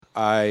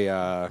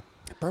I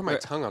burned my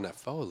tongue on that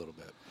pho a little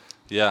bit.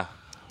 Yeah.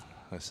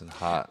 Nice and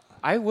hot.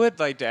 I would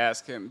like to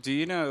ask him, do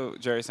you know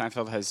Jerry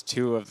Seinfeld has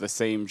 2 of the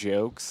same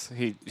jokes?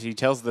 He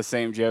tells the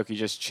same joke, he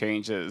just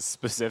changes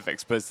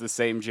specifics, but it's the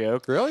same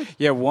joke. Really?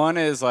 Yeah, one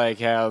is like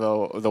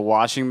how the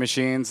washing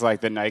machine's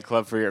like the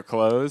nightclub for your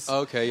clothes.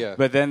 Okay, yeah.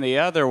 But then the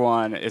other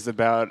one is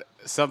about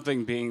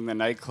something being the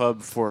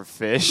nightclub for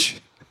fish.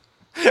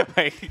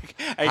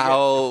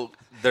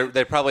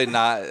 They're probably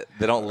not.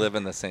 They don't live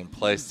in the same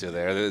place, do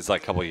they? There's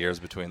like a couple years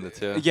between the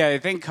two. Yeah, I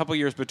think a couple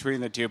years between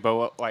the two,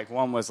 but like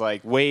one was like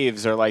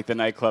waves are like the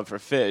nightclub for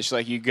fish.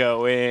 Like you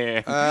go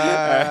in,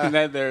 and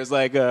then there's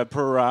like a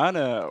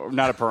piranha, or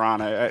not a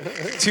piranha,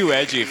 too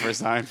edgy for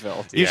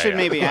Seinfeld. You should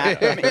maybe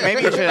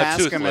maybe you should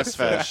ask him if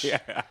fish.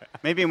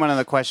 maybe one of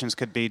the questions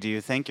could be, do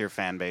you think your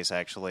fan base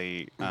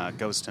actually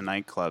goes to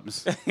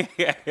nightclubs?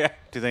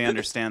 Do they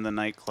understand the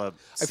nightclub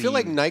scene? I feel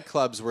like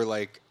nightclubs were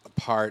like a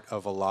part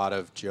of a lot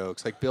of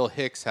jokes. Like Bill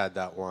Hicks had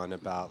that one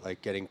about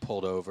like getting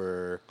pulled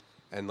over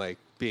and like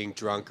being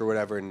drunk or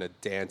whatever in a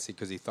dancing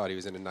because he thought he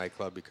was in a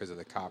nightclub because of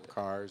the cop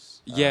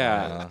cars.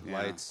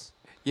 Lights.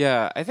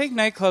 Yeah, I think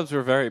nightclubs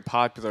were very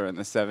popular in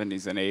the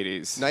 70s and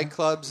 80s.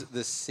 Nightclubs,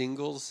 the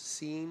singles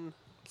scene,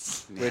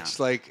 which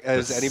like,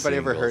 has anybody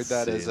ever heard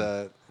that as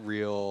a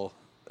real...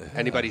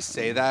 Anybody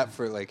say that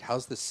for like,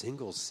 how's the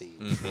singles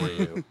scene for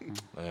you?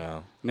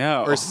 Yeah.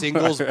 No. Or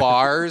singles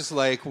bars?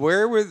 Like,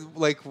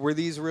 were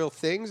these real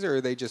things or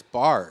are they just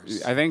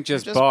bars? I think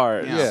just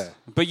bars. Yeah.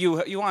 But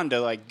you wanted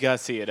to like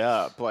gussy it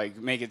up, like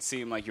make it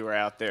seem like you were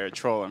out there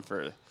trolling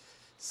for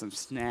some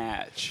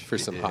snatch. For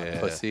some hot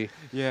pussy.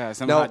 Yeah,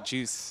 some hot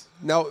juice.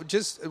 Now,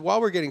 just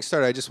while we're getting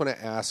started, I just want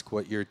to ask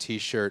what your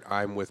T-shirt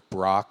 "I'm with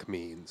Brock"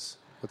 means.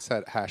 What's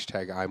that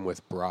hashtag "I'm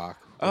with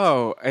Brock"?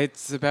 Oh,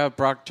 it's about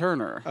Brock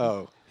Turner.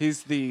 Oh.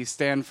 He's the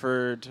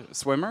Stanford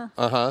swimmer.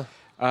 Uh-huh.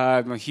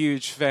 I'm a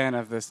huge fan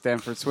of the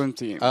Stanford swim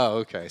team. Oh,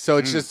 okay. So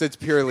it's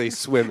purely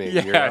swimming.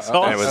 Yeah, it's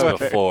all And it was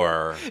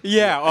before.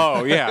 Yeah,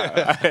 oh,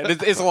 yeah.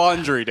 It's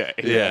laundry day.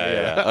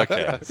 Yeah.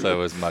 Okay. So it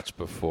was much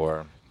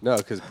before. No,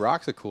 because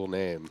Brock's a cool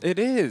name. It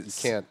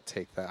is. You can't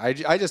take that.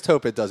 I just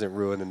hope it doesn't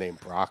ruin the name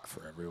Brock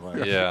for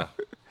everyone. Yeah.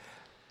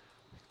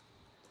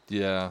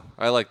 Yeah.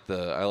 I like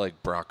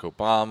Barack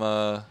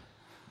Obama.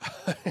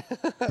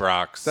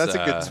 Brock's. That's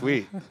a good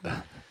tweet.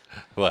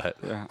 What?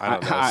 Yeah. I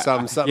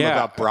don't know. Something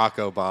about Barack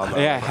Obama.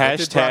 Yeah,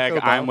 hashtag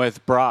I'm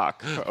with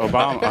Brock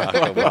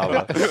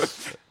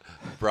Obama.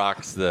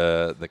 Brock's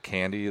the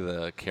candy,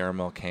 the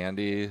caramel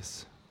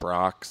candies.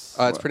 Brock's.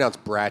 It's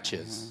pronounced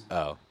Bratches.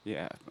 Oh.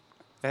 Yeah.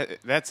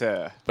 That's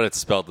a... But it's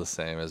spelled the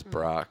same as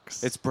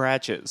Brock's. It's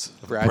Bratches.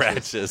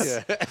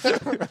 Bratches.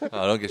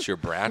 Oh, don't get your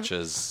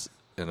bratches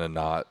in a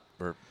knot.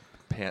 Or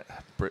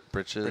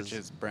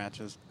britches.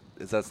 Bratches.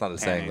 That's not a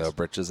saying, though.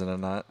 Britches in a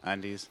knot.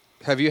 Undies.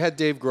 Have you had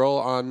Dave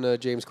Grohl on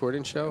James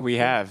Corden's show? We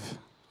have.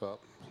 Well,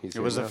 It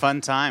was a fun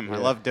time. Yeah. I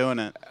love doing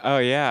it. Oh,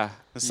 yeah.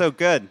 It's so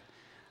good.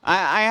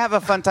 I have a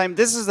fun time.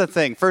 This is the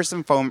thing. First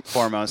and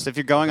foremost, if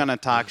you're going on a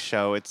talk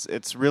show,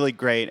 it's really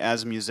great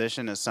as a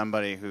musician, as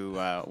somebody who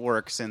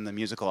works in the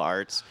musical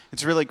arts.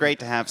 It's really great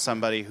to have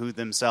somebody who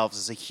themselves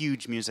is a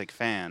huge music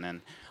fan.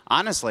 And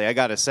honestly, I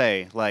got to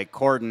say, like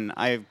Corden,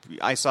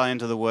 I saw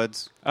Into the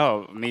Woods.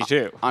 Oh, me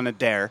too. On a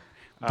dare.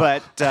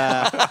 But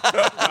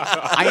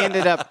I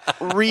ended up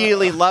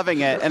really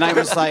loving it. And I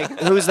was like,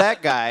 who's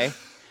that guy?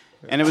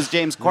 And it was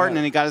James Corden,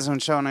 and he got his own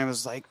show. And I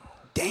was like,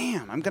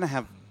 damn, I'm going to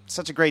have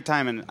such a great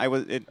time. And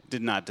it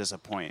did not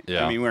disappoint.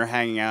 Yeah. I mean, we were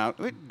hanging out,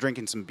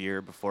 drinking some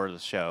beer before the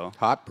show.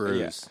 Hot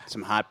brews. Yeah.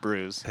 Some hot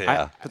brews.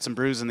 Yeah. Put some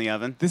brews in the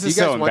oven. This You is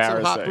guys so want some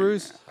embarrassing. hot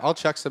brews? I'll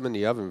chuck some in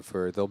the oven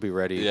they'll be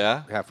ready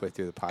halfway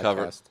through the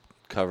podcast.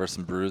 Cover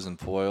some brews in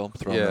foil.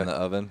 Throw them in the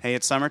oven. Hey,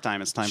 it's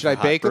summertime. It's time Should for I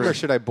hot bake them or brews.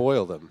 should I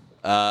boil them?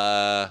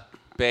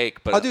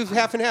 Bake, but I'll do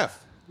half and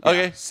half.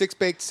 Okay. Yeah. 6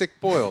 baked, 6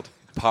 boiled.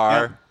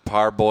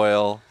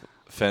 parboil.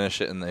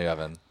 Finish it in the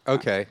oven.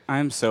 Okay.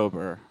 I'm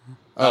sober.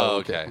 Oh,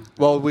 okay.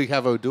 Well, we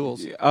have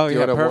O'Doul's. Oh, Do you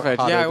yeah, want a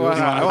perfect. hot Yeah, O'Doul's?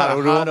 I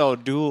want a hot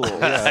O'Doul.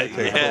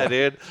 Yeah,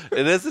 dude.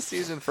 It is the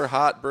season for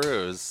hot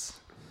brews.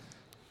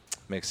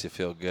 Makes you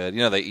feel good. You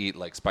know, they eat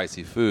like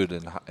spicy food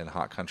in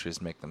hot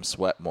countries, make them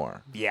sweat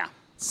more. Yeah.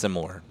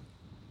 Similar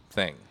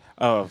thing.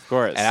 Oh, of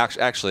course. And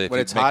actually, if When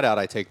you it's hot out,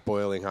 I take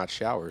boiling hot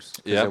showers.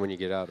 Yeah. Then when you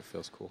get out, it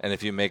feels cool. And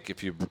if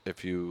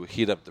you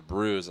heat up the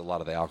brews, a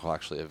lot of the alcohol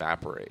actually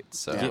evaporates.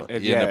 So Yeah.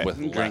 you end up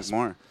with Drink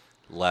more.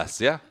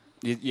 less. Yeah.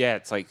 Yeah,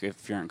 it's like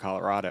if you're in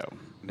Colorado.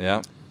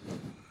 Yeah.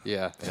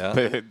 Yeah. Yeah.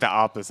 But the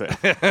opposite.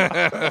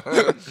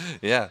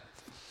 Yeah.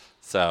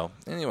 So,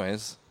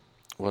 anyways,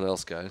 what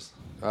else, guys?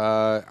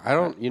 I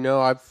don't,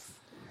 I've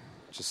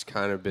just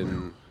kind of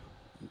been,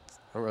 I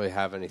don't really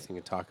have anything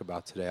to talk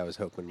about today. I was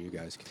hoping you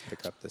guys could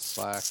pick up the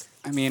slack.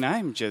 I mean,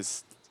 I'm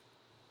just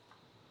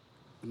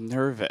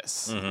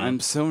nervous. Mm-hmm. I'm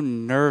so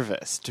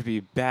nervous to be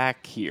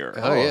back here.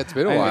 Oh, yeah, it's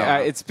been a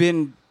while. It's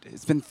been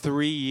It's been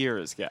 3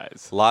 years,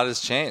 guys. A lot has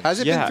changed. Has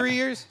it Yeah. been 3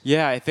 years?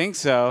 Yeah, I think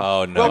so.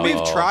 Oh, no. Well,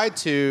 we've tried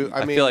to.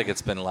 I feel like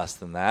it's been less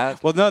than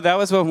that. Well, no, that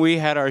was when we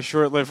had our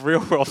short-lived Real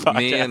World podcast.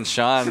 Me and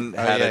Sean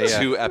had yeah, a yeah.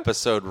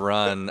 2-episode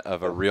run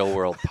of a Real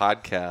World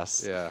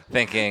podcast. Yeah.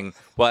 Thinking,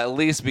 well, at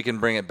least we can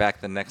bring it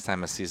back the next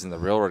time a season the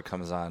Real World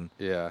comes on.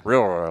 Yeah.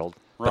 Real World.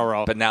 Real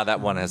World. But now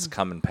that one has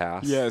come and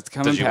passed. Yeah, it's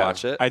coming. Did you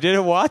watch it? I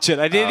didn't watch it.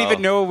 I didn't Oh.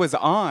 even know it was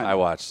on. I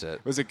watched it.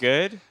 Was it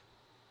good?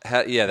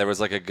 Yeah, there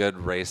was like a good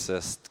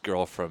racist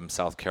girl from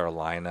South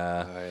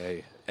Carolina.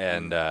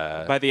 And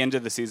By the end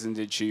of the season,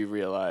 did she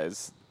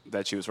realize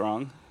that she was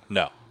wrong?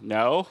 no.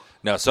 No.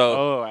 So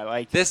Oh, I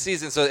like this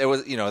season, so it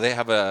was, they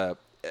have the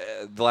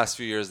last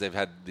few years they've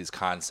had these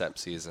concept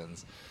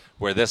seasons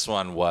where this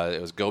one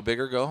it was go big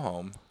or go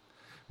home,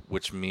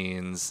 which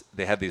means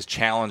they had these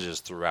challenges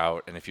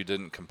throughout, and if you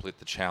didn't complete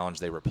the challenge,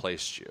 they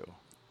replaced you.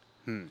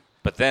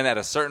 But then at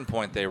a certain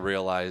point, they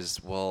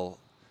realized, well,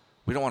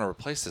 we don't want to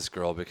replace this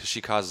girl because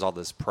she causes all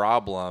this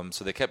problem.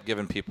 So they kept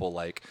giving people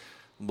like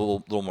a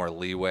little more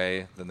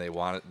leeway than they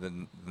wanted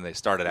than they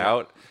started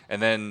out,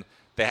 and then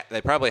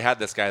they probably had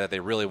this guy that they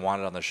really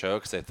wanted on the show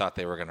because they thought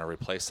they were going to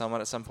replace someone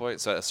at some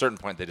point. So at a certain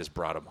point, they just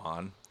brought him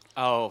on.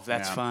 Oh,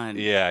 that's Yeah. fun.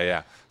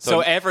 Yeah.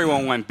 So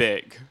everyone went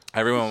big.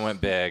 Everyone went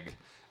big,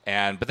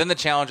 but then the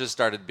challenges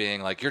started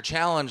being like, your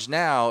challenge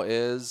now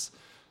is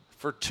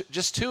for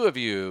just 2 of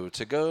you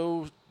to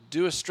go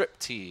do a strip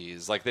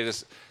tease. Like they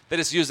just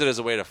used it as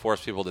a way to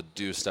force people to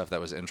do stuff that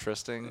was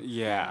interesting.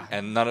 Yeah.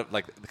 And none of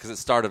because it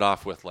started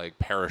off with like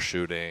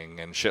parachuting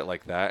and shit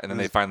like that, and then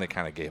they finally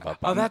kind of gave up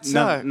on that it.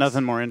 sucks.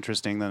 Nothing more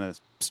interesting than a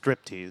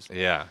striptease.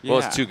 Yeah. Well,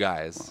 Yeah. it's 2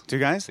 guys. 2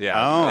 guys? Yeah.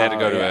 Oh. They had to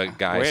go to yeah. a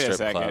guy Wait a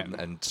strip club second.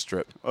 and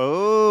strip.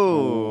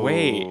 Oh.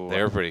 Wait.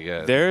 They were pretty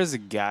good. There's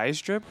guy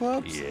strip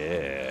clubs?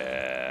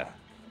 Yeah.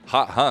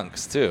 Hot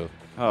hunks too.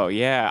 Oh,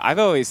 yeah. I've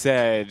always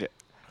said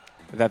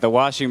that the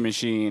washing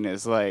machine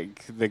is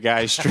like the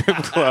guy strip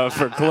club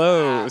for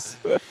clothes.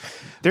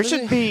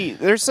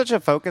 There's such a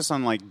focus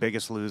on like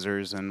Biggest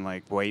Losers and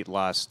like weight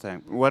loss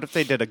thing. What if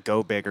they did a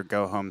go big or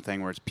go home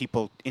thing where it's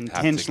people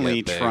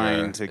intentionally get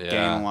trying bigger. to Yeah.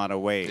 gain a lot of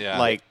weight? Yeah.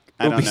 Like,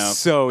 I It would don't be know.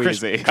 so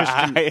easy.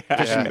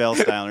 Christian Bale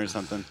style or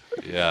something.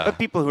 Yeah. But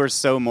people who are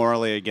so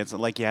morally against it,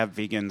 like you have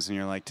vegans and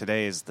you're like,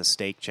 today is the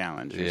steak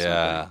challenge or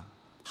Yeah. something.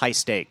 High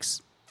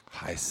stakes.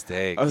 High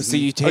stakes. Oh, so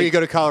you take. Oh, you go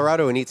to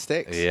Colorado and eat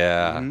steaks.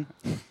 Yeah.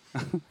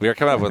 We are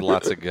coming up with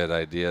lots of good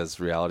ideas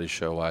reality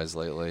show wise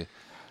lately.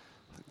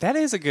 That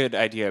is a good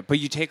idea, but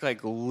you take like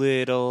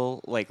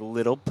little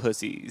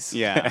pussies.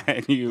 Yeah.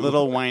 and you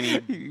Little whiny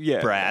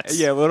brats.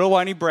 Yeah, little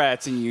whiny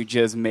brats, and you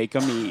just make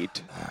them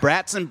eat.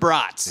 Brats and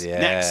brats.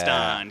 Yeah. Next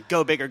on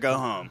Go Big or Go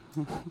Home.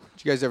 Did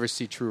you guys ever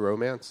see True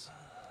Romance?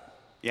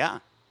 Yeah.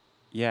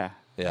 Yeah.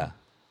 Yeah.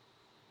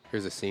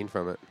 Here's a scene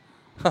from it.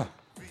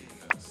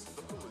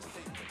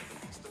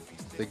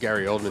 The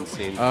Gary Oldman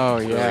scene. Oh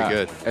It's yeah, really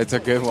good. It's a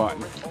good one.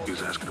 He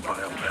was asking about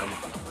Alabama.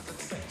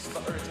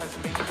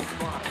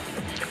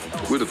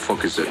 Where the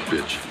fuck is that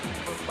bitch?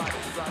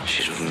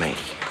 She's with me.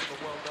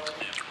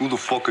 Who the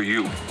fuck are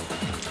you?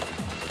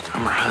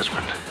 I'm her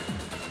husband.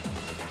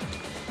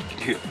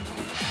 Yeah.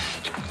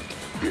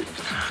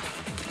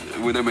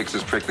 Well, that makes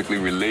us practically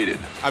related.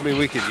 I mean,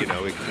 we could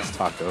just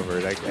talk over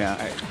it.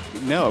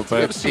 No,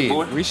 but See,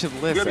 boy. we should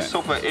We got the listen.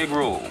 sofa egg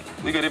roll.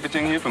 We got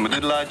everything here from a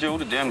little eye Joe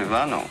to damn if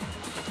I know.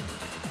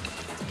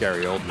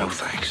 Gary Oldman. No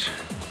thanks.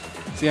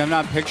 See, I'm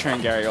not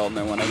picturing Gary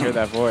Oldman when I hear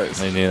that voice.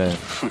 Me neither.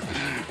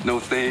 No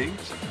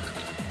things.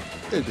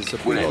 Hey, there's some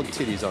What big old have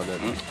titties on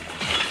that.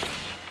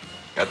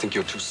 I think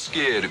you're too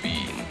scared to be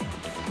eaten.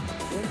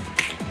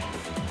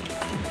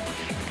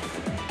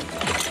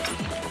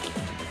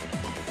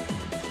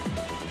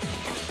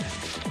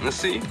 Let's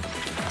see.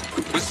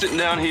 We're sitting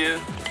down here,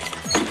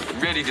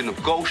 ready to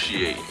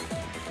negotiate.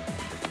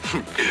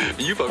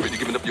 You've already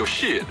given up your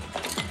shit.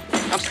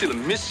 I'm still a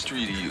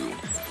mystery to you.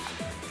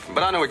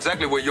 But I know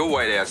exactly where your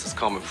white ass is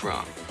coming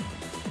from.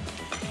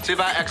 See, if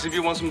I ask if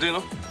you want some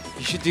dinner,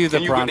 You should do the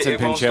and you get Bronson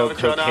headphones Pinchot started,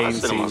 try it out, I cocaine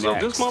said to scene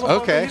myself, next. this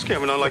motherfucker, Okay. he's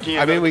carrying on like he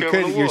ain't I mean, got we a care could.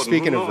 in the You're world.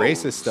 speaking Who of knows?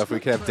 racist stuff. We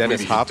could have Dennis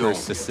Maybe you Hopper's don't.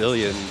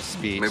 Sicilian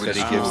speech Maybe that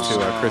he this gives is-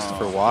 to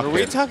Christopher Are Walken.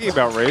 we talking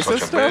about racist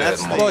Such a stuff?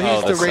 bad Well, he's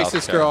Oh, the the South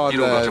racist girl on You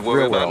don't got to the worry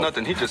Real about World.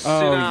 nothing. He just Oh,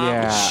 sit down.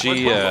 yeah.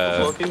 She, watch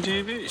motherfucking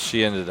TV.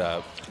 She ended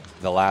up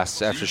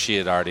after she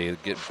had already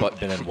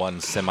been in one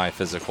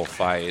semi-physical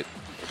fight.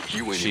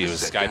 You ain't She even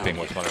was sat Skyping down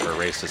with yet. one of her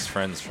racist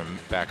friends from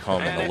back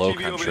home in Man, the that Low TV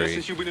over there Country,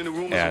 since you been in the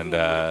room, and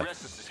there's a room where the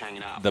rest is just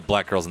hanging out. the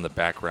black girl's in the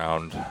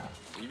background.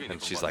 You ain't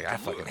And even she's about like, I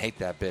to fucking look. hate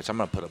that bitch. I'm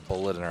gonna put a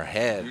bullet in her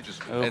head. You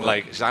just- And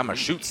like, she's like, I'm gonna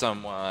shoot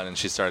someone. And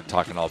she started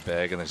talking all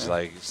big. And then she's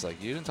like,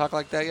 you didn't talk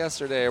like that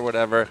yesterday or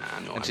whatever. I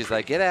know And I'm she's pretty.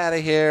 like, get out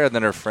of here. And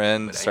then her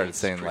friend But I started ain't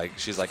saying pretty. like,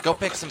 she's like, go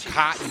pick some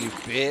cotton, you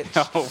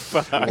bitch. Oh,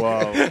 fuck. Whoa.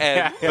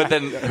 And, but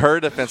then her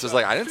defense was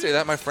like, I didn't say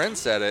that. My friend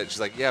said it. She's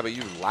like, yeah, but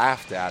you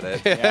laughed at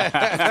it.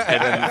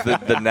 And then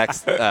the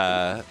next,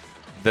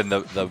 then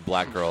the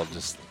black girl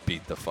just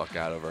beat the fuck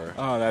out of her.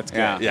 Oh, that's good.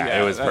 Yeah.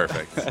 Yeah, it was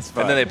perfect. That's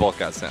fun. And then they both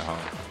got sent home.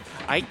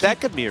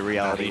 That could be a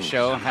reality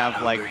show.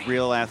 Have like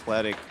real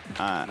athletic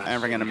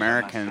African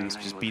Americans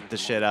just beat the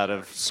shit out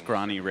of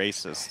scrawny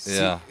racists.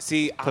 Yeah.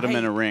 See, Put them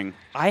in a ring.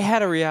 I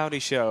had a reality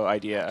show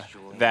idea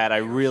that I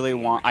really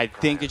want. I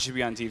think it should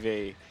be on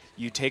TV.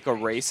 You take a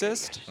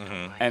racist,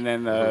 and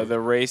then the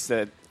race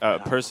that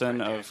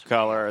person of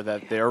color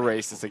that they're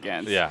racist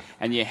against,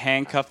 and you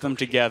handcuff them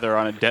together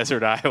on a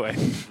desert island.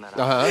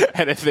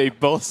 And if they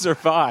both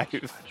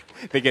survive,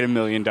 they get $1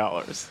 million.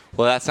 Well,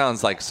 that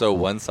sounds like so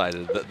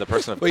one-sided. The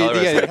person of Well,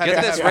 color is like,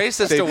 get this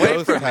racist they away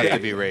both from have me. to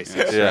be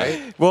racist, Yeah.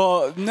 right?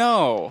 Well,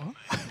 no.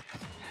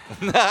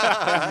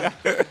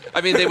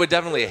 I mean, they would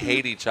definitely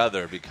hate each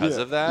other because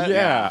of that.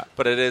 Yeah.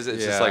 But it's just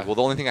Yeah. like, well,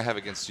 the only thing I have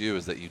against you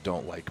is that you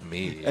don't like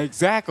me.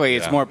 Exactly.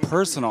 It's Yeah. more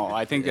personal.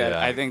 I think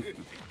Yeah.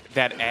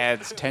 that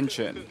adds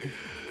tension.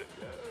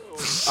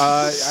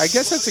 I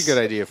guess that's a good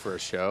idea for a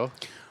show.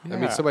 I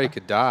mean, Yeah. somebody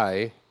could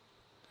die.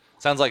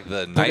 Sounds like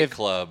the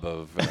nightclub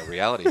of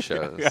reality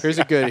shows. Here's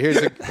a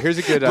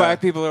good. Black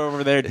people are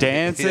over there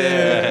dancing.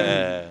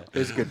 Yeah.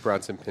 Here's a good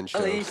Bronson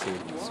Pinchot scene.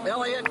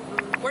 Elliot,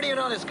 where do you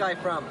know this guy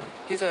from?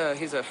 He's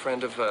a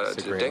friend of It's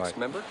a great Dick's, line.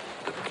 remember?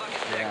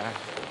 Yeah.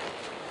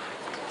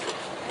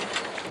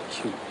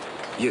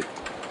 You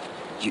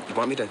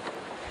want me to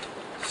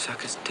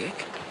suck his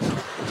dick?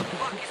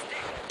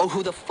 Oh,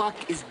 who the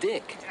fuck is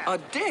Dick?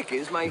 Dick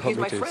is he's my me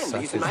to friend.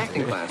 suck He's in his my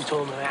acting dick. class.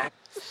 All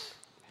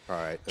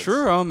right. that's-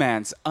 True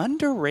Romance,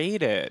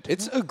 underrated.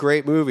 It's a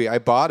great movie. I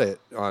bought it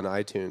on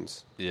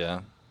iTunes.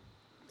 Yeah.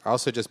 I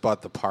also just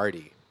bought The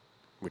Party,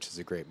 which is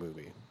a great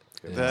movie.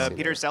 The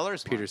Peter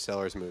Sellers. Peter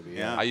Sellers movie.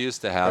 Yeah. I used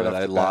to have Right it.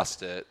 off I the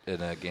lost it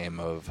in a game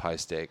of high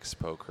stakes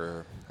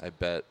poker. I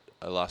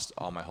lost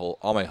all my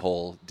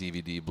whole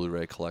DVD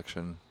Blu-ray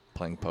collection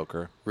playing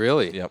poker.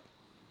 Really? Yep.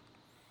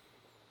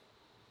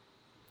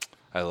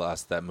 I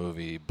lost that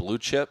movie Blue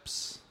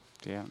Chips,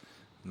 Yeah.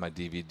 my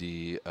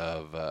DVD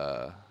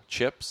of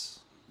Chips.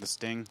 The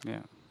Sting. Yeah.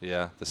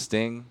 Yeah, The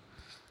Sting.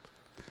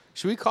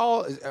 Should we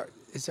call?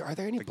 Are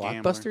there any The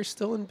Gambler. blockbusters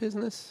still in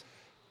business?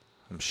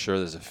 I'm sure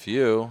there's a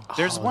few.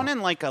 There's one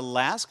in like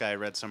Alaska. I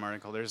read some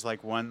article. There's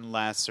like one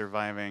last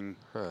surviving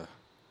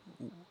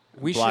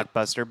We should,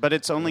 blockbuster, but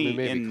it's only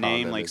Maybe in name.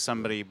 comment Like is-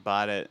 somebody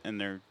bought it,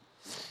 and they're.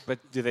 but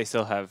do they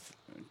still have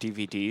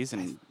DVDs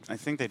and I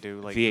think they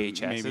do. Like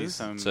VHSs? maybe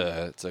some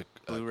It's a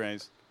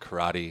Blu-rays.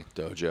 karate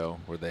dojo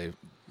where they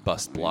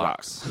bust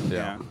blocks.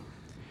 Yeah.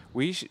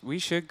 we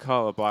should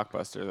call a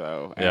blockbuster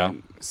though. Yeah.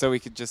 And so we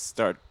could just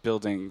start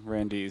building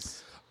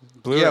Randy's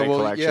Blu-ray Yeah, well,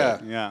 collection. yeah.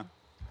 Yeah.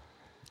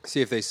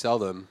 See if they sell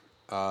them.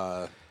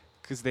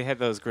 Because they had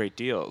those great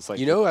deals. Like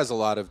You know who has a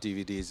lot of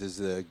DVDs is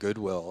the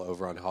Goodwill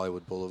over on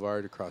Hollywood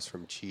Boulevard across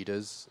from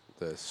Cheetah's,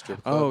 the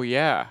strip club. Oh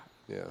yeah.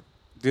 Yeah.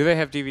 Do they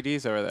have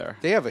DVDs over there?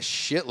 They have a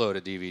shitload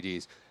of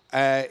DVDs.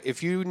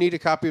 If you need a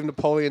copy of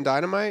Napoleon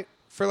Dynamite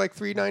for like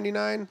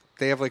 $3.99,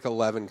 they have like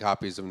 11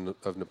 copies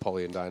of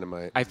Napoleon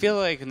Dynamite. I feel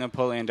like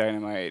Napoleon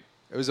Dynamite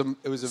It was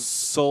a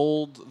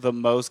sold the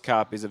most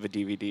copies of a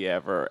DVD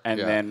ever, and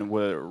Yeah. then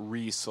were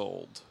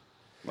resold.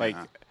 Like,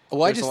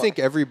 Well, I there's just a lot- think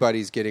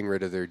everybody's getting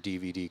rid of their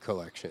DVD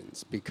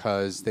collections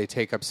because they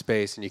take up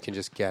space and you can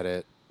just get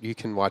it. You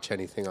can watch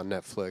anything on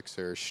Netflix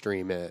or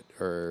stream it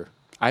or.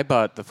 I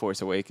bought The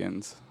Force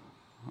Awakens.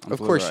 on Of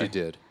course Blu-ray. you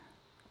did.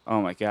 Oh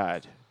my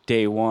god,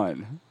 day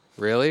one.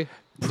 Really?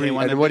 Day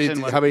one And what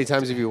edition, how many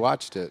times have you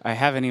watched it? I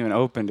haven't even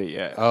opened it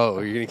yet. Oh,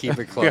 you're gonna keep it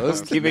I'm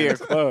closed? keeping it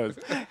closed.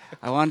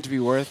 I want it to be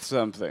worth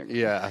something.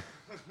 Yeah.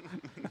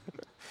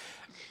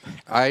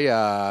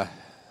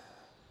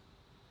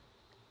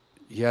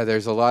 Yeah,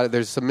 there's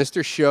some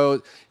Mr.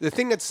 Shows. The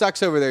thing that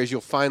sucks over there is you'll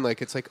find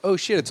like it's like, oh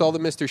shit, it's all the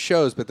Mr.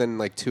 Shows, but then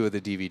like 2 of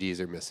the DVDs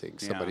are missing.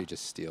 Somebody Yeah.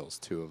 just steals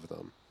 2 of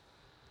them.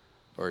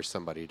 Or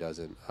somebody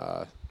doesn't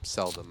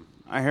sell them.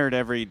 I heard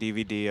every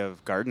DVD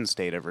of Garden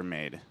State ever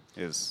made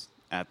is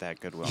at that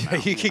Goodwill now.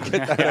 You can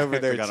get that over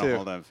there got a too.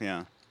 hold of,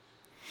 yeah.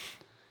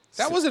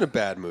 That wasn't a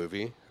bad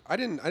movie. I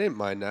didn't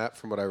mind that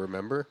from what I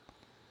remember.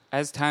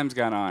 As time's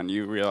gone on,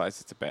 you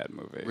realize it's a bad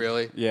movie.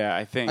 Really? Yeah,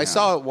 I think. I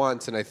saw it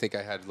once and I think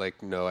I had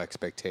like no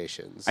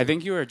expectations. I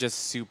think you were just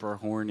super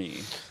horny.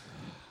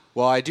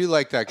 Well, I do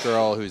like that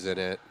girl who's in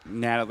it.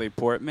 Natalie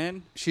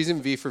Portman. She's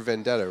in V for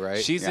Vendetta,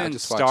 right? She's Yeah, I in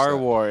just watched Star that.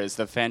 Wars: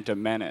 The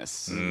Phantom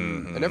Menace. I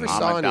never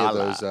saw any of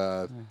Amidala.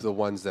 those, the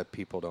ones that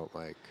people don't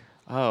like.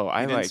 Oh,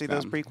 I You didn't like see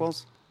them. those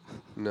prequels?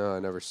 No, I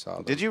never saw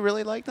them. Did you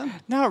really like them?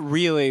 Not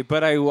really,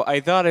 but I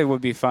thought it would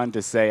be fun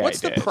to say.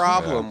 What's I the did.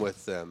 problem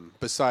with them?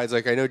 Besides,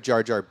 like, I know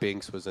Jar Jar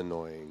Binks was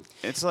annoying.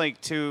 It's like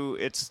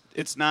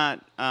it's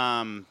not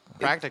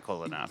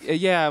practical enough.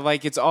 Yeah,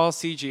 like it's all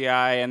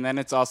CGI, and then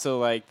it's also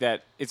like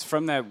that. It's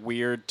from that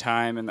weird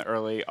time in the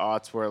early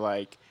aughts where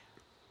like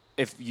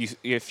if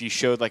you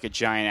showed like a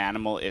giant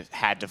animal, it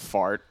had to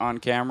fart on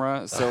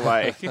camera. So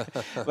like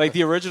like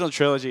the original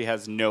trilogy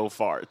has no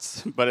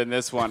farts, but in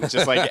this one it's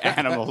just like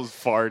animals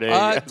farting.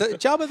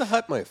 Jabba the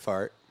Hutt might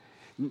fart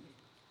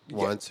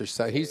once or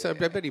so. I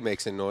bet he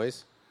makes a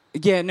noise.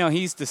 Yeah, no,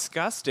 he's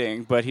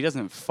disgusting, but he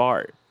doesn't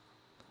fart.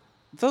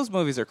 those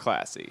movies are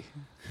classy.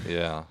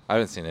 Yeah, I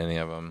haven't seen any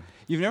of them.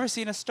 You've never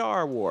seen a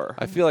Star War.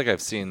 I feel like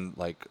I've seen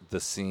like the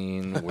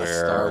scene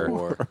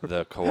where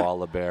the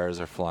koala bears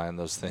are flying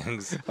those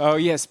things. Oh,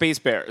 yeah, Space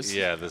Bears.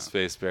 Yeah, the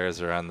space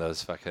bears are on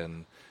those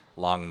fucking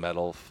long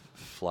metal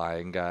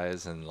flying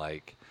guys, and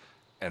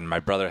my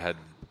brother had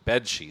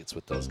bed sheets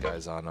with those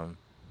guys on them.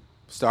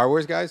 Star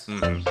Wars guys?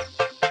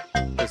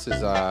 Mm-hmm. This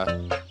is,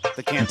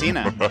 The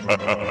Cantina.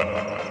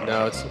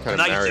 no, it's some kind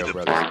of Mario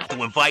Brothers.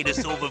 To invite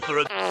us over for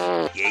a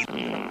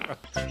game.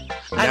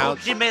 I Now-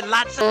 hope you made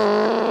lots of...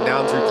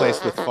 Nouns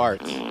replaced with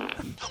farts.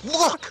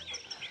 Look!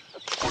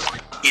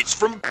 It's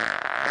from...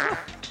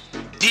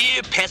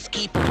 Dear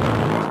pesky...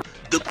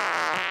 The...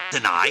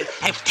 and I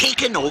have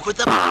taken over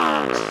the...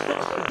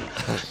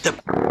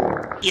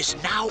 The...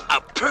 is now a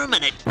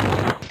permanent...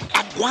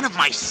 at one of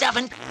my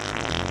 7...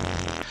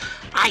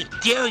 I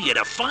dare you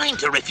to find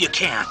her if you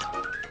can.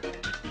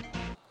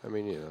 I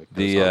mean, you know.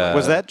 The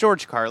Was that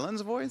George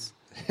Carlin's voice?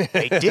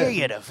 I dare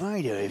you to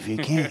find her if you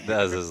can.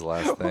 that was his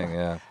last thing.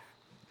 Yeah.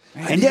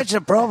 And that's the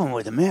problem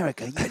with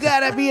America. You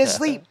gotta be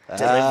asleep to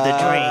live the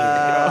dream.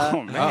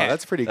 Oh, man. Oh,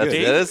 that's pretty good.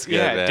 That is good,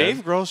 Yeah, man. Dave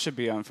Grohl should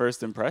be on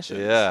First Impressions.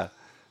 Yeah,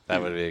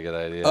 that would be a good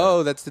idea.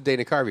 Oh, that's the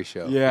Dana Carvey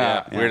show.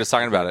 Yeah. We were just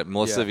talking about it.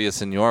 Melissa Yeah.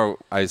 Villasenor,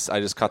 I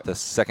just caught the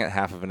second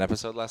half of an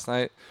episode last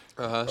night.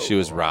 She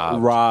was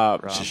robbed.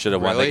 Rob. She should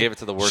have won. Really? They gave it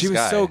to the worst She was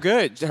guy. so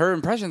good. Her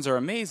impressions are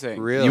amazing.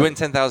 Really? You win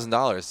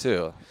 $10,000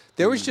 too.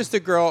 There was just a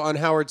girl on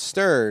Howard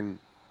Stern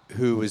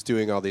who was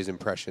doing all these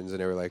impressions, and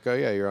they were like, "Oh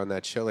yeah, you're on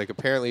that show." Like,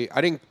 apparently,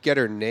 I didn't get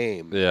her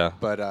name. Yeah.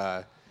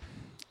 but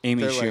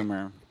Amy They're like-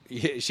 Schumer.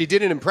 she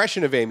did an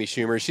impression of Amy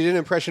Schumer. She did an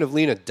impression of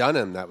Lena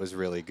Dunham that was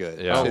really good.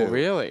 Yeah. too. Oh,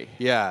 really?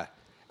 Yeah,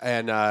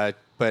 and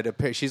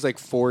but she's like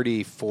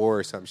 44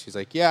 or something. She's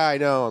like, "Yeah, I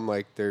know." I'm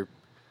like, "They're."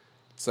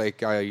 It's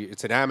like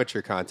it's an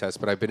amateur contest,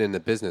 but I've been in the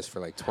business for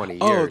like 20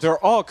 years. Oh, they're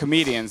all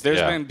comedians. There's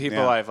Yeah. been people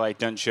Yeah. I've like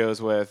done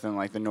shows with in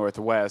like the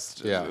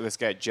Northwest. Yeah. This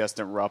guy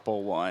Justin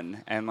Ruppel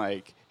won, and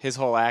like his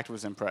whole act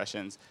was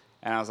impressions.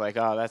 And I was like,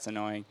 oh, that's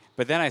annoying.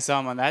 But then I saw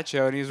him on that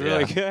show, and he was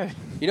really Yeah. good.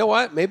 You know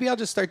what? Maybe I'll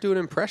just start doing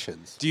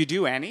impressions. Do you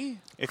do any?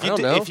 If I you don't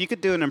do- know. if you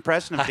could do an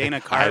impression of Dana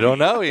Carvey. I don't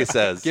know. He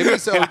says. Give me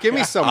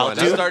someone. I'll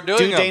just start doing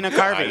do them. Dana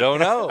Carvey. I don't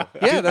know.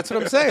 Yeah, that's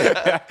what I'm saying.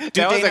 Do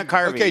Dana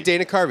Carvey. Okay,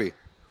 Dana Carvey.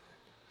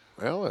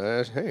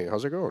 Well, hey,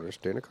 how's it going? It's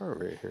Dana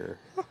Carvey here.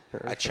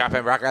 I chop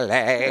and broccoli.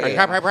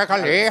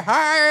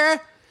 Hi.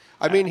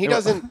 I mean, he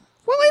doesn't.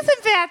 Well,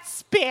 isn't that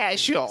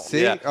special?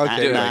 See? Yeah. Okay.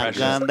 Do an nice.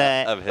 impression Come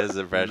back. of his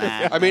impression.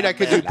 I mean, I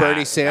could do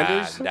Bernie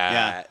Sanders.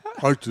 Yeah.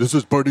 Hi, this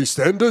is Bernie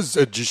Sanders,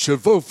 and you should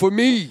vote for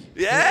me.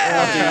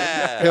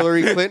 Yeah.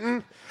 Hillary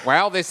Clinton.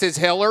 Well, this is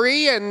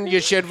Hillary, and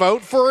you should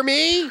vote for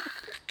me.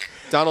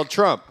 Donald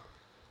Trump.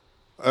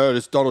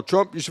 This is Donald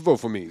Trump. You should vote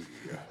for me.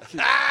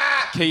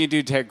 Can you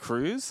do Ted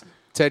Cruz?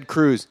 Ted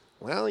Cruz.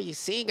 Well, you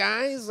see,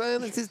 guys,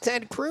 this is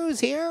Ted Cruz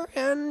here,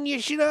 and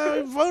you should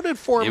have voted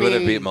for You me. would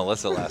have beat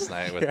Melissa last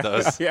night with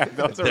those. Yeah,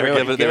 those are they, were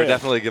really giving, they were good.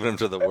 definitely giving them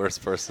to the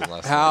worst person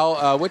last night.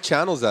 How? What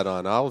channel's that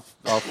on? I'll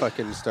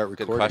fucking start Good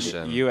recording.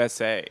 question.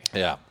 USA.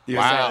 Yeah.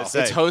 Wow.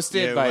 USA. It's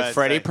hosted by USA.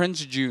 Freddie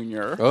Prinze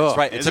Jr. Oh, That's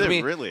right. Is it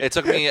me. really? It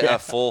took me a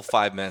full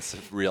 5 minutes to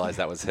realize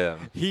that was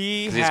him.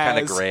 He 'Cause he's kind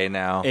of has gray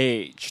now.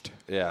 aged.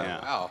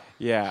 Yeah. Wow.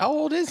 Yeah. How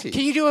old is he?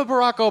 Can you do a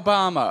Barack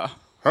Obama?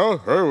 Oh,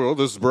 hey, well,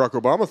 this is Barack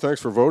Obama. Thanks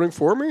for voting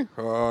for me.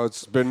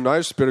 It's been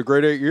nice. It's been a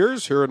great 8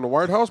 years here in the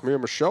White House. Me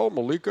and Michelle,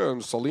 Malika,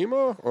 and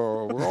Salima,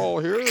 we're all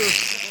here.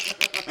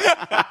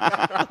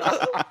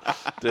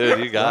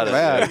 Dude, you got it.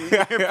 Bad. dude.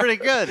 You're pretty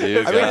good.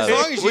 You I mean, got as it.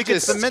 long as you We could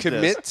just submit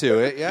commit this. to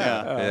it,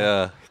 yeah.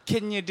 Yeah.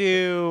 Can you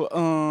do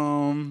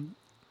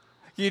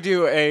you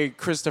do a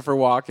Christopher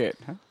Walken?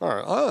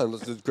 All right,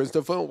 this is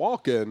Christopher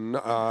Walken.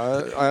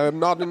 I'm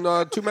not in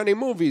too many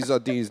movies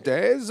these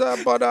days,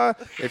 but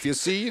if you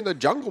see the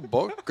Jungle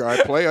Book,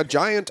 I play a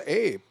giant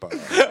ape.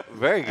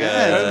 Very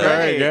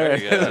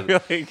good.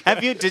 Very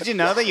good. Did you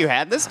know that you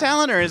had this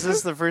talent, or is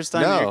this the first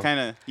time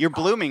No. you're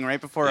blooming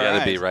right before You our got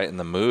to eyes? be right in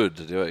the mood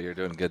to do it. You're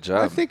doing a good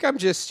I job. think I'm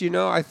just,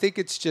 I think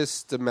it's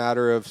just a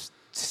matter of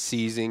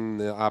seizing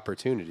the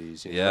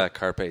opportunities. You Yeah, know?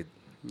 carpe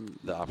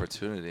the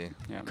opportunity.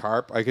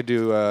 Carp. I could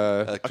do.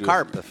 I like A to do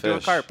carp. The Do a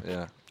fish. carp.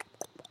 Yeah.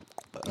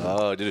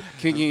 Oh, dude.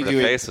 Can you the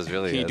do face it? was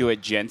really Can you good. do a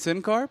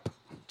Jensen Carp?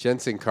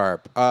 Jensen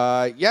Karp.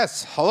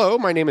 Yes. Hello,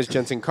 my name is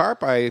Jensen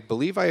Karp. I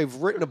believe I've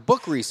written a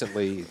book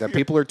recently that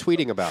people are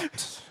tweeting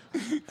about.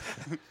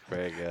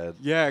 Very good.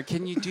 Yeah.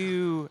 Can you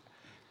do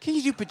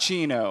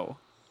Pacino?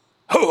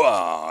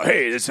 Hooah!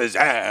 Hey, this is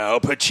Al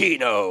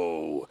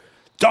Pacino.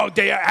 Dog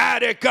Day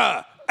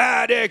Attica.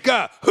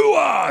 Attica.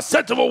 Hooah!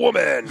 Sensible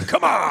woman.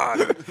 Come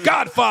on.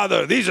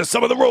 Godfather. These are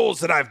some of the roles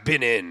that I've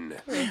been in.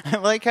 I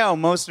like how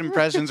most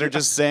impressions are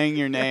just saying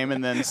your name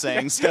and then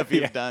saying stuff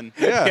you've done.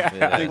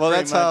 Yeah. Well,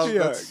 that's how.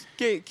 That's,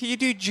 Can you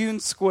do June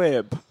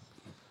Squibb?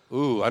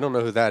 ooh, I don't know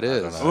who that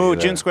is. Oh,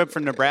 June Squibb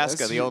from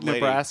Nebraska, the old lady.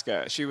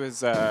 Nebraska. She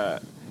was Will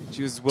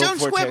June Forte.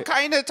 Squibb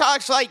kind of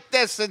talks like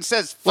this and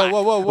says, Whoa, fuck.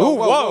 whoa, whoa, whoa, Ooh,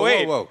 whoa, whoa, whoa,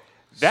 wait. whoa, whoa.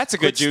 That's a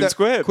good June Quit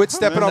Squibb. Quit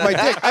stepping on my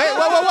dick. Hey,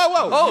 whoa, whoa,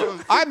 whoa, whoa.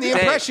 I'm the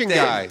impression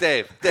guy.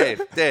 Dave.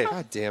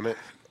 God damn it.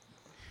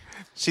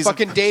 She's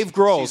fucking Dave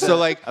Grohl. So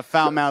like a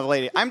foul-mouthed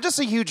lady. I'm just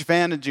a huge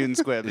fan of June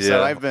Squibb, Yeah.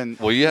 so I've been.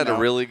 Well, you had know. a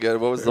really good.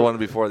 What was the one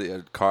before?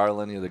 The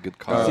Carlin. You had a good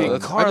Carlin. Yeah, I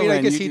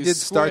Carlin, guess you he do did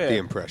start Squibb. the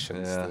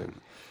impressions. Yeah. thing.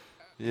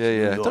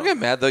 Yeah. Don't get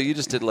mad though. You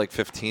just did like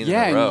 15 in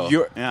a row. and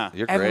you're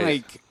You're and great.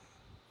 like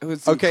it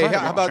was Okay, incredible.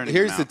 how about Turning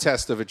here's them the out.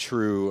 test of a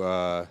true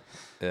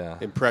yeah.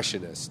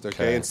 impressionist.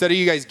 Okay? Okay. Instead of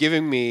you guys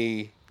giving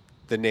me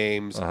the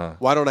names,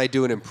 why don't I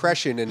do an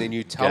impression and then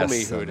you tell Guess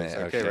me who the it is?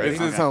 name. Okay, Okay. ready?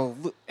 This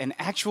is an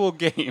actual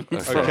game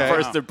for Okay.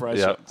 first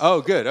impression. Yep.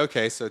 Oh, good.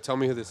 Okay, so tell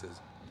me who this is.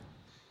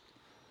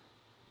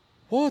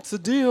 What's the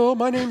deal?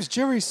 My name's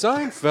Jerry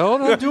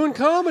Seinfeld. I'm doing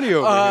comedy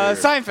over here.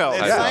 Seinfeld.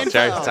 Seinfeld.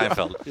 Jerry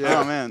Seinfeld.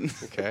 Oh man,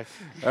 Okay.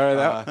 All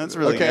right, that's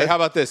really Okay, good. how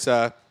about this?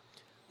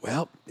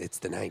 Well, it's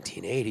the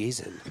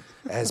 1980s, and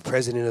as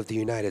President of the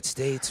United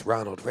States,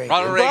 Ronald Reagan.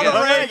 Ronald Reagan.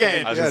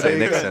 Reagan. I was going to say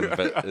Nixon,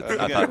 but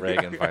I thought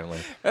Reagan finally.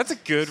 That's a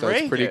good So it's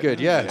Reagan. pretty good,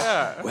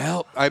 yeah.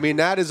 Well, I mean,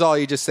 that is all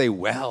you just say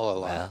well a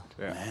lot.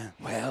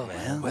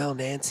 Well,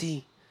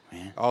 Nancy.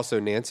 Also,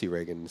 Nancy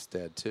Reagan's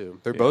dead, too.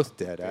 They're both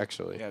dead,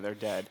 actually. Yeah, they're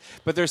dead.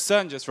 But their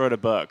son just wrote a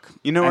book.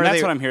 You know and where that's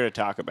they- what I'm here to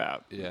talk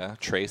about. Yeah.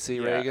 Tracy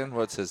Reagan.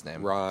 What's his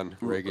name? Ron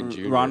Reagan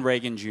Jr. Ron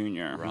Reagan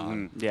Jr.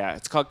 Yeah,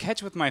 it's called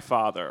Catch with My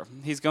Father.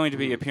 He's going to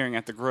be appearing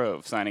at the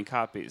Grove signing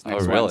copies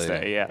next really?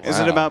 Wednesday. Yeah. Is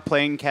it about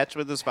playing catch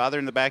with his father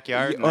in the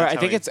backyard? and Or that's I how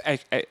think he- it's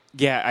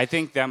I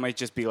think that might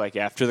just be like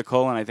after the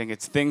colon. I think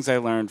it's things I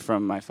learned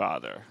from my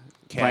father.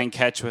 Playing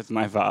catch with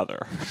my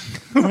father.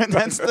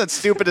 that's the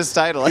stupidest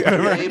title I've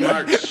ever. Today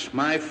marks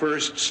my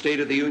first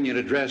State of the Union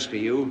address to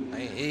you.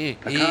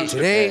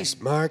 Today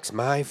marks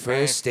my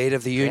first State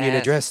of the Union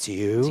address to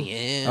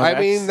you. Oh, I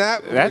mean,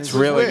 that's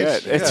really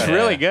good. It's Yeah.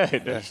 really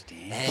good.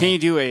 Can you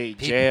do a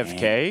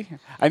JFK?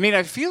 I mean,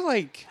 I feel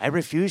like I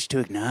refuse to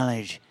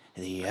acknowledge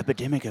the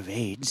epidemic of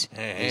AIDS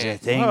is a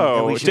thing that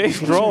oh, we should Dave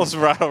be Grohl's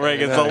Ronald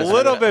Reagan's a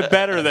little bit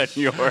better than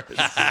yours.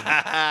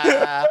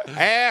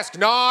 Ask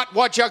not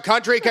what your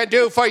country can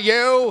do for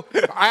you.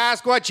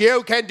 Ask what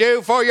you can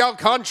do for your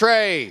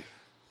country.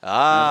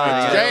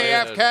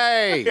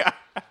 JFK.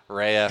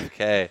 Ray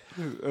FK.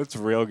 That's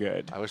real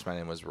good. I wish my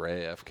name was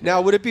Ray FK.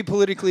 Now, would it be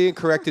politically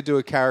incorrect to do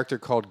a character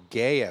called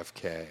Gay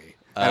FK?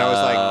 And I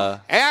was like,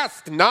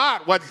 ask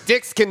not what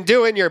dicks can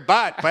do in your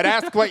butt, but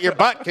ask what your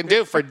butt can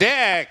do for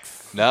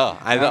dicks. No,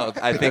 I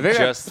don't. I think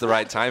just the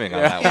right timing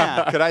on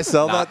that one. Could I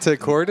sell that to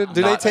Corden?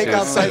 Do they not take too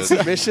outside soon.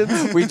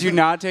 submissions? We do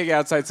not take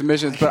outside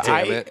submissions, but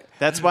Damn it.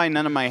 That's why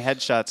none of my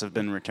headshots have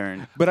been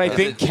returned. But I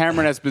think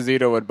Cameron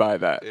Esposito would buy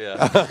that.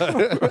 Yeah.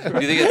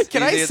 Do you think it's,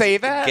 Can do you I think it's say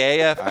that? Gay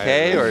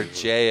FK or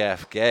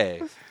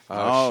JFK?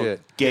 Oh, shit.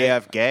 Gay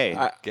F gay.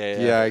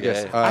 Gay Yeah, I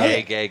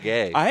FK. guess.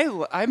 Gay.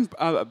 I'm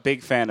a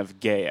big fan of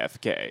Gay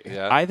FK.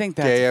 Yeah? I think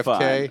that's Gay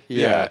fun. FK?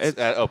 Yeah, Yeah,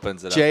 that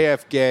opens it up.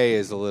 JFK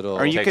is a little.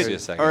 or you takes could, you a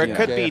second. or it Yeah.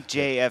 could be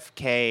Yeah.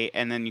 JFK,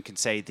 and then you could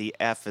say the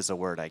F is a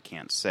word I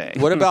can't say.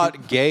 What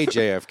about gay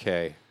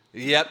JFK?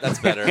 Yep, that's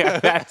better.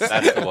 that's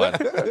the one.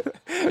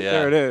 Yeah.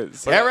 there it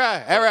is.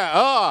 Era.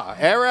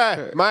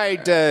 My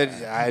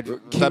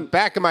the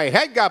back of my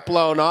head got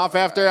blown off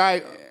after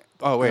I.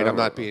 Oh wait, I'm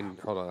not being.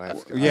 Hold on. I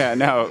forgot. Yeah,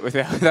 no,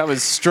 that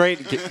was straight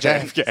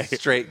JFK.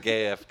 Straight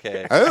Gay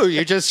FK. Oh,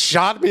 you just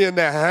shot me in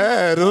the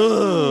head.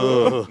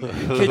 Ugh.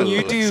 Can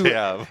you do?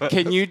 Yeah.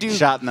 Can you do?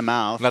 Shot in the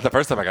mouth. Not the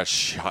first time I got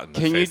shot in the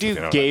Can you face. do if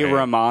know Gay what I mean.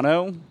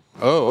 Romano?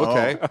 Oh,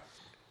 okay.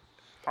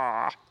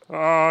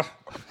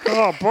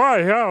 Oh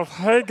boy, oh,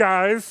 hey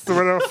guys, you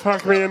wanna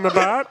fuck me in the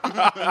butt?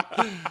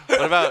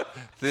 What about?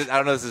 I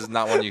don't know. This is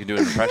not one you can do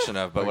an impression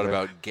of, but what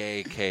about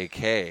Gay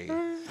KK?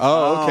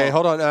 Oh, okay.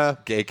 Hold on.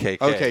 Gay KK.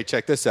 Okay,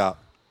 check this out.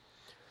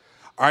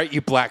 All right, you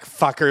black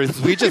fuckers.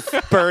 We just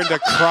burned a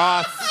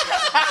cross.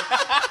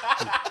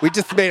 We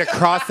just made a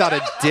cross out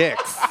of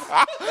dicks.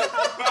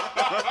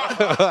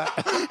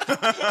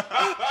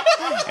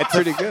 It's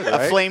pretty good, A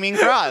right? flaming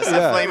cross.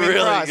 Yeah. A flaming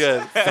Really cross.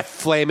 good. A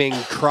flaming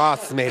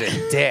cross made of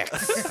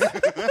dicks.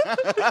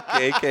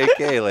 Gay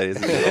KK, ladies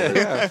and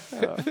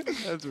gentlemen.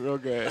 That's real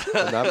good.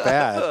 Not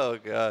bad. Oh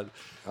God.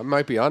 I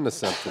might be onto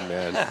something,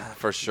 man.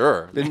 For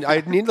sure. Then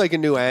I need like a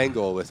new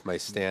angle with my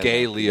stand.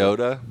 Gay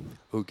Leota.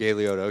 Ooh, Gay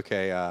Leota.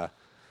 Okay. All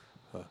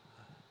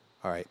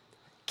right.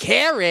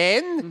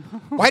 Karen,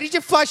 why did you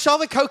flush all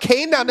the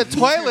cocaine down the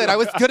toilet? I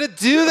was gonna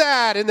do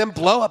that and then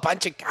blow a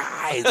bunch of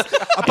guys.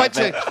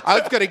 I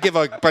was gonna give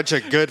a bunch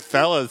of good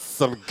fellas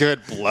some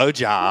good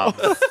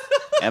blowjobs.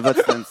 Ever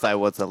since I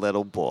was a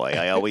little boy,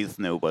 I always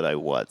knew what I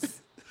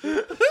was.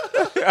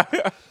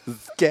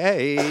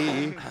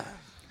 Gay.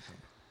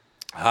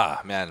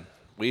 Ah, man.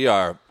 We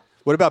are,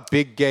 What about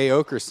Big Gay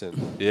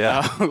Okerson?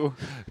 yeah,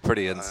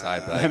 pretty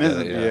inside, but I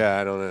get it, Yeah,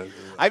 I don't know.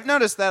 I've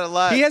noticed that a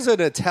lot. He has an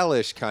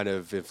Attelish kind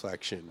of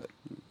inflection,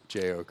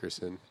 Jay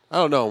Okerson. I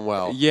don't know him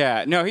well.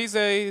 Yeah, no, he's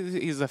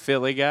a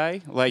Philly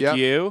guy like Yep.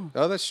 you.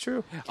 Oh, that's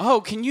true. Oh,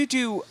 can you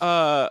do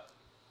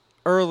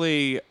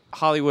early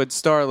Hollywood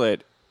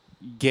starlet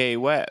Gay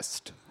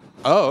West?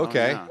 Oh,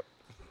 okay.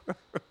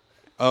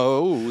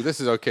 Oh,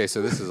 this is okay.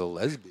 So this is a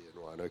lesbian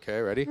one.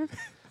 Okay, ready?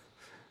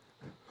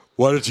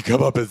 Why don't you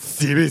come up and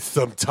see me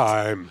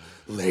sometime,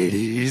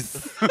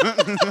 ladies?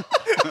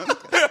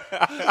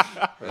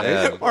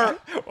 Man.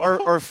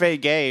 or Faye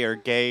Gay or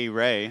Gay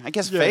Ray. I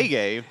guess Faye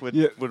Gay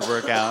would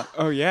work out.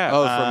 Oh yeah.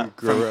 Oh,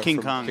 from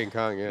King Kong. King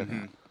Kong, yeah.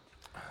 Mm-hmm.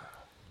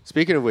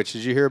 Speaking of which,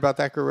 did you hear about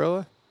that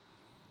gorilla?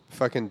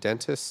 Fucking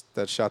dentist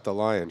that shot the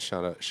lion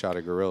shot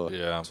a gorilla.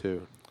 Yeah.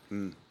 too.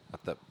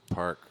 At the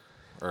park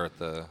or at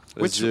the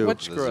zoo.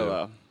 Which The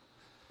gorilla?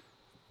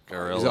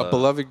 gorilla. He's a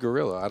beloved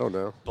gorilla. I don't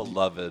know.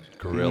 Beloved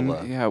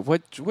gorilla. Yeah.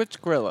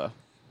 Which gorilla?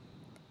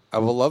 A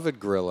beloved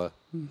gorilla.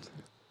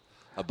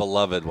 A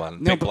beloved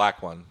one. No, Big but-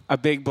 black one. A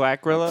big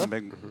black gorilla?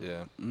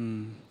 Yeah.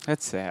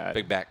 That's sad.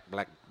 Big black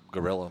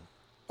gorilla.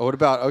 Oh, what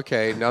about,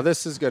 okay, now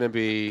this is going to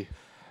be...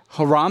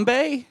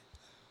 Harambe?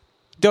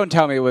 Don't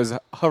tell me it was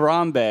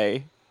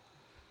Harambe.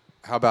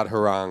 How about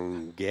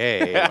harangue?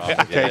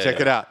 Okay, check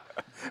it out.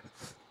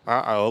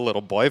 Uh-oh, a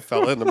little boy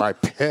fell into my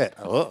pit.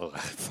 Oh,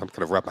 I'm going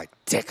to rub my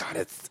dick on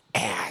its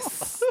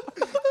ass.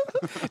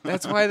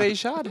 That's why they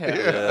shot him.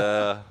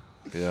 Yeah.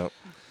 Yep.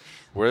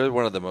 We're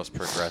one of the most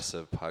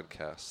progressive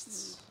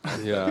podcasts.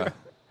 Yeah.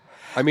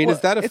 I mean, is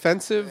that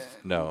offensive?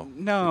 No.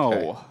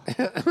 No.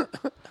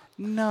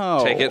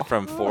 No. Take it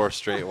from 4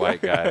 straight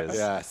white guys.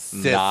 Yeah,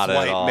 cis Not at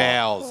white all.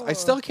 males. I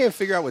still can't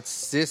figure out what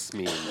cis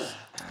means.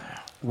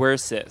 We're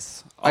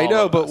cis. I All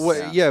know, of but us.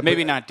 what? Yeah,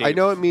 Maybe but not Dave I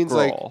know it means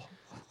Grohl. like,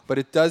 but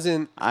it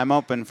doesn't. I'm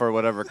open for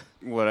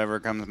whatever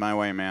comes my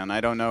way, man.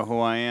 I don't know who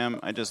I am.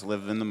 I just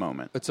live in the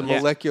moment. It's a Yeah.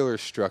 molecular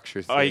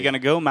structure thing. Oh, you gonna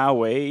go my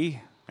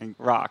way?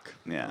 Rock.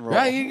 Yeah.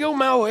 Yeah, you go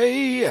my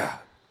way.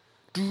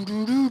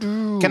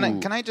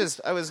 Can I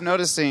just? I was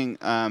noticing,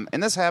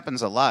 and this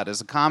happens a lot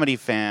as a comedy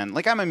fan.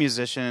 Like I'm a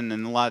musician,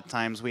 and a lot of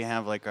times we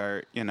have like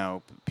our,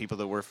 people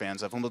that we're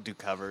fans of, and we'll do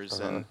covers,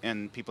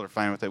 and people are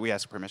fine with it. We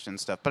ask permission and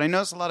stuff. But I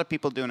notice a lot of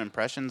people doing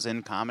impressions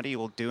in comedy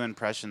will do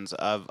impressions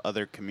of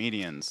other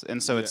comedians,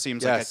 and so it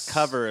seems like a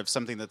cover of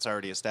something that's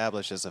already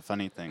established is a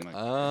funny thing. Like,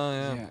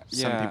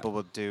 some people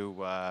will do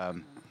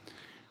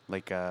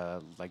like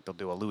they'll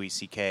do a Louis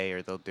C.K.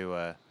 or they'll do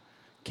a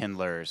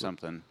Kindler or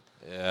something.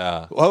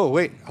 Yeah. Oh,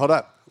 wait, hold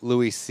up.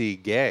 Louis C.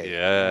 Gay.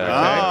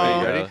 Yeah. Okay,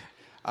 you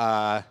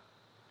ready?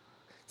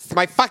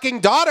 My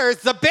fucking daughter's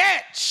the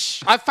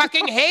bitch. I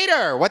fucking hate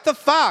her. What the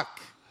fuck?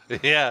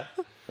 Yeah.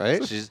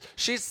 Right?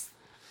 She's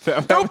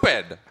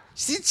stupid.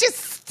 She's just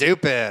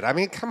stupid. I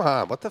mean, come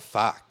on. What the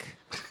fuck?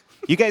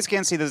 You guys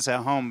can't see this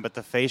at home, but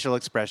the facial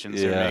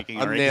expressions you're making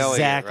I'm are nailing it,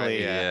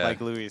 exactly right? like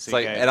Louis It's C.K.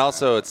 like, and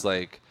also it's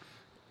like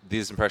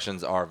these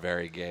impressions are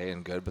very gay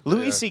and good, but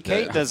Louis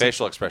C.K. the does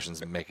facial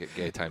expressions make it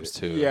gay times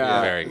 2.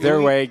 Yeah, Very gay.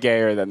 they're way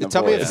gayer than the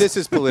Tell me boys. if this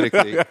is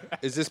politically.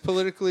 Is this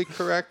politically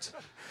correct?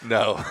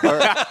 No. If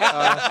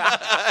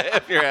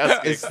you're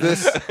asking. Is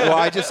this? Well,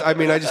 I just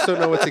don't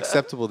know what's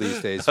acceptable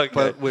these days. Okay.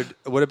 But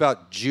what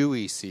about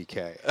Jewy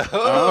CK?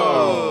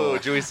 Oh,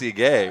 Jewy C.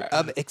 Gay.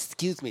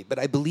 Excuse me, but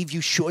I believe you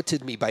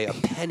shorted me by a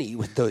penny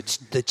with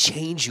the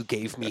change you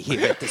gave me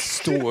here at the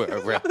store.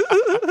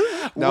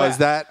 Now, is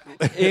that?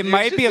 It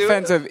might be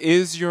offensive.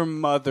 Is your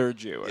mother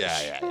Jewish?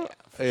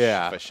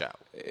 Yeah. For sure.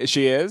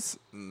 She is?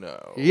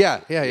 No.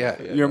 Yeah.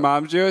 Your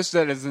mom's Jewish?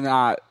 Then it's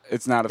not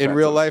offensive. In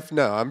real life,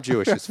 no. I'm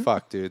Jewish as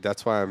fuck, dude.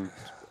 That's why I'm.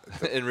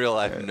 In real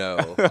life,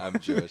 no. I'm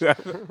Jewish.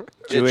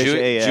 Jewish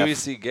AF. Jewy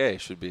C. Gay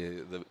should be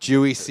the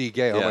Jewy C.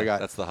 Gay. Oh yeah, my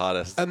god. that's the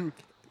hottest. Oh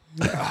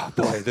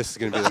boy, this is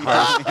gonna be the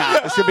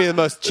hardest. This is gonna be the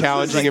most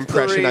challenging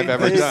impression I've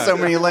ever There's done. so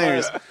many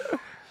layers.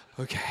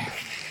 Okay.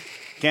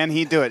 Can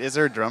he do it? Is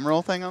there a drum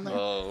roll thing on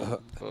there?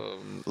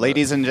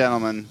 Ladies and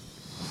gentlemen,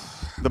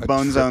 the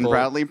Bone Zone triple-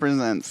 proudly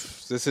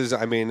presents. This is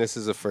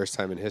the first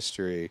time in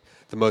history,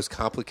 the most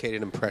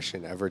complicated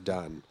impression ever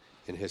done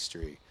in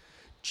history.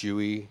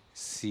 Jewy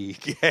C.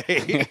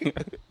 Gay.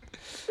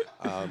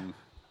 I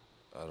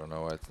don't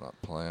know why it's not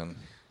playing.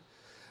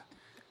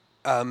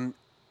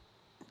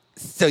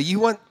 So you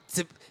want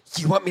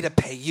me to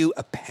pay you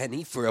a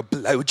penny for a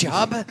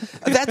blowjob?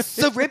 That's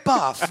a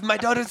ripoff. My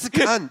daughter's a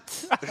cunt.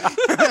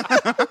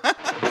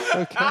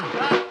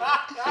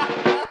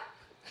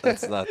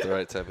 That's not the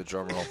right type of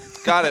drum roll.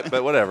 Got it,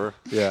 but whatever.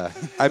 Yeah.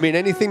 I mean,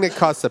 anything that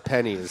costs a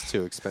penny is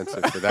too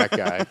expensive for that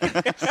guy.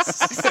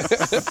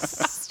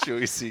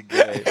 Jewy C.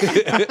 Gay.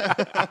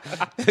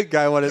 The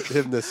guy wanted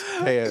him to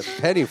pay a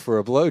penny for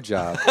a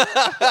blowjob.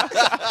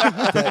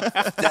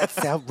 That's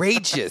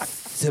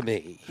outrageous to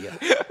me.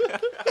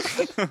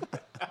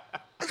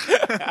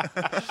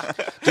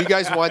 Do you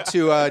guys want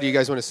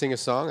to sing a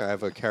song? I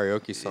have a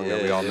karaoke song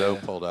that we all know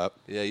pulled up.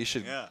 Yeah, you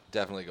should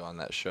definitely go on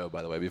that show,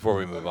 by the way, before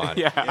we move on.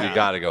 Yeah. You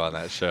got to go on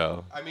that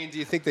show. I mean, do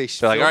you think they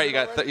should? They're like, all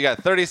right, you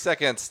got 30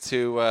 seconds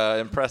to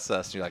impress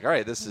us. And you're like, all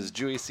right, this is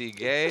Jewy C.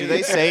 Gay. Do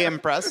they say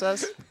impress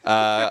us?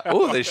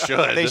 They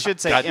should. They should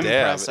say Goddamn,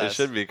 impress It us.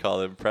 should be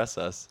called Impress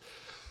Us.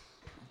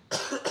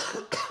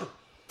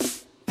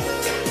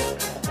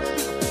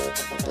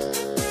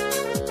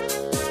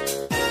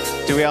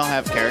 Do we all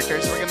have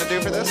characters we're going to do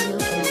for this?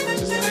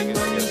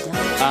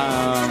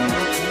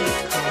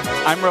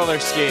 I'm roller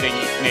skating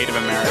Native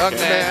American. Young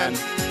man,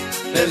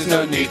 there's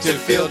no need to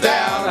feel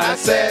down. I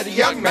said,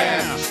 young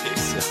man,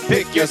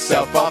 pick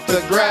yourself off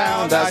the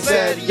ground. I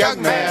said,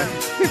 young man,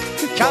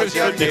 cause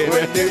you're new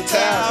in new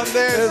town.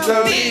 There's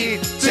no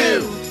need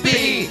to be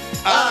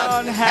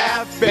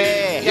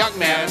unhappy young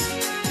man,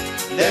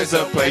 there's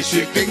a place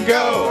you can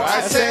go.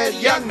 I said,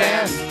 young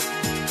man,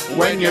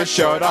 when you're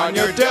short on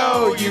your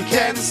dough, you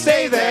can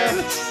stay there.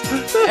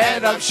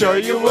 And I'm sure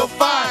you will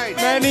find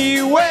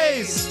many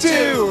ways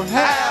to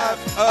have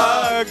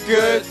a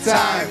good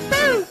time.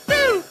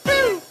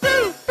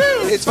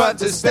 It's fun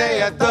to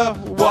stay at the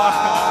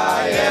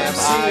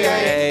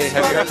YMCA.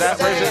 Have you heard that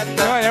version?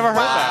 No, I never heard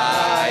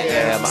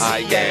that.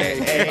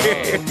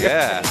 YMCA.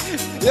 Yeah.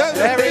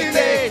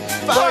 Everything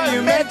for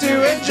you meant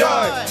to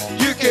enjoy.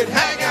 You can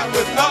hang out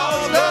with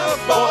all the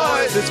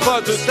boys. It's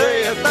fun to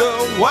stay at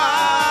the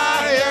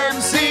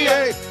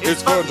YMCA.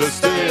 It's fun to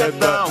stay at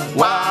the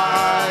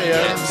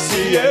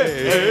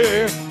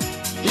YMCA.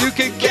 You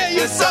can get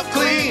yourself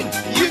clean.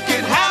 You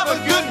can have a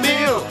good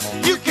meal.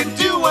 You can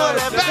do what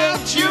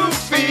about you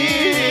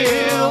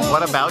feel.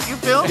 What about you,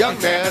 Phil? Young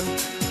man,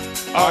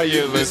 are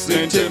you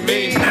listening to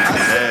me? I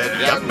said,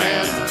 young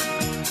man,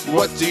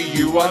 what do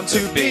you want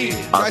to be?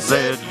 I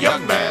said,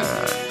 young man,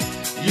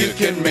 you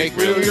can make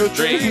real your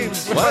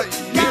dreams. But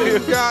you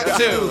got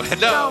to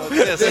know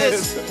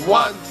this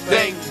one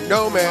thing.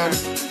 No man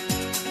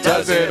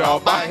does it all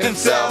by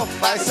himself.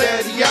 I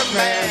said, young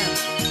man,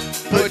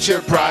 put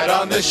your pride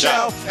on the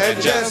shelf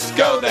and just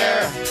go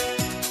there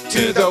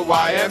to the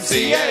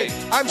YMCA.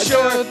 I'm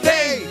sure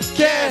they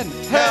can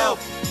help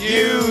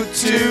you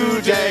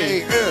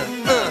today.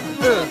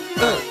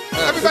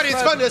 Everybody,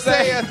 it's fun to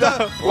stay at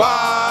the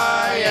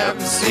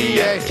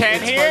YMCA.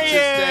 Can't hear you.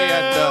 Stay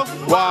at the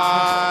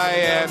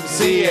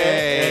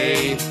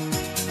YMCA.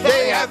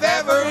 They have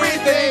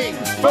everything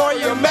for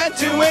you meant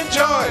to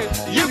enjoy.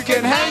 You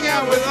can hang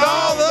out with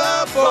all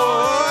the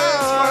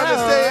boys. Fun to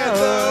stay at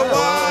the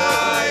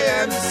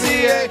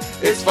YMCA.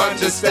 It's fun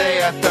to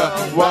stay at the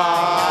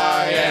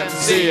YMCA.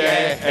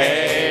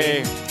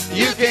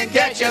 You can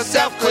get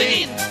yourself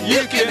clean.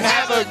 You can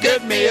have a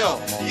good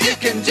meal. You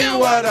can do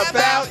what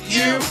about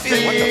you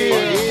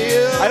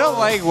feel. I don't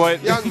like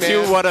what Young man.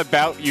 do what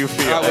about you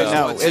feel.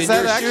 No, Is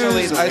that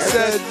actually? I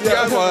said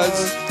I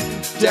was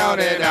down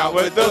and out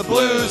with the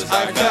blues.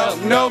 I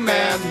felt no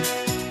man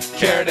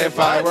cared if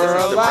I were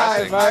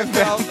alive. I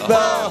felt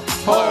the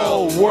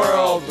whole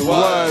world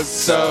was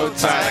so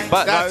tight.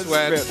 But that's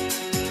when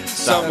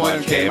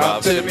someone came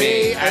up to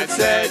me and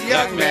said,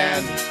 young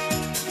man,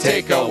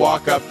 take a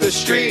walk up the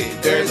street.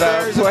 There's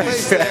a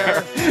place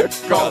there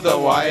called the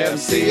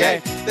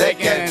YMCA. They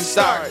can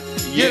start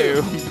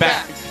you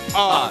back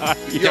on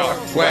your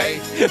way.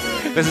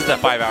 This is the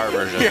 5-hour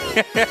version.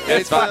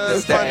 It's fun to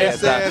stay at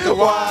the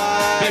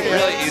YMCA. It'd be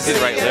really easy to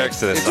write lyrics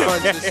to this It's song.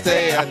 fun to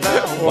stay at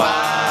the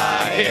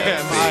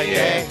YMCA.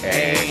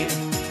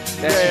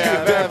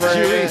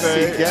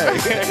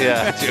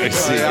 Yeah,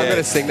 I'm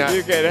gonna sing that.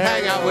 You can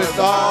hang out with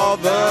all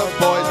the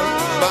boys.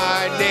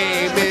 My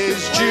name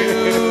is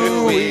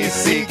Jewy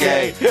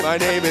C.K. My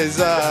name is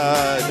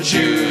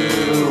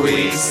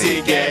Jewy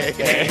C.K.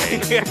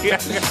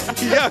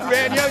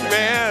 Young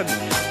man,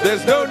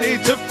 there's no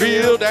need to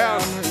feel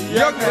down.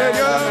 Young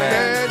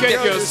man,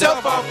 get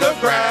yourself off the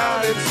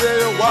ground and say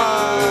the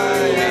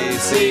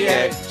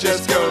YMCA.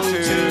 Just go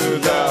to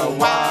the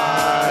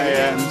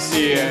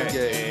YMCA.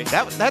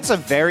 That's a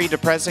very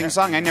depressing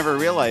song. I never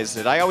realized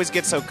it. I always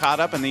get so caught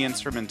up in the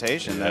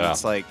instrumentation that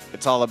it's like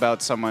it's all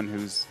about someone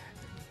who's.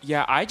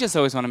 Yeah, I just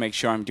always want to make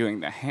sure I'm doing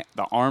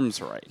the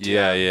arms right.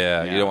 Yeah.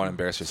 You don't want to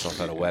embarrass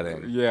yourself at a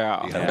wedding. Yeah.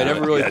 I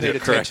never really paid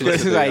attention to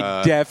This is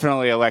I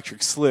definitely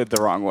electric slid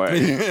the wrong way.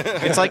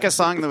 It's like a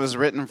song that was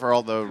written for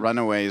all the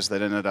runaways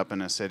that ended up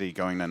in a city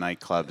going to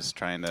nightclubs,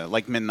 trying to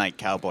like Midnight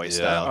Cowboy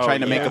style, Oh,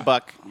 trying to make a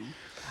buck.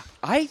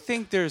 I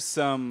think there's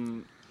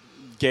some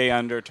gay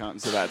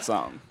undertones to that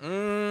song.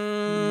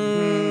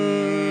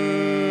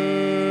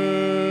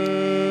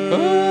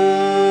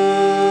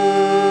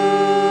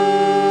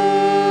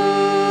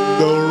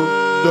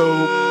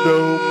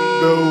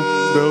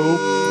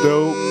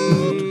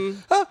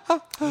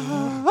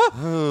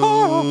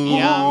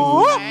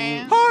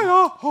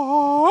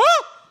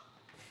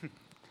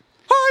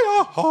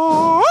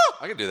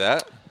 I can do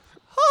that.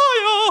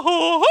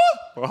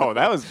 Whoa,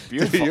 that was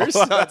beautiful. Yours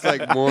sounds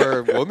like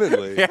more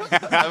womanly.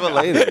 I'm a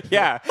lady.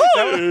 Yeah,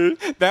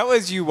 that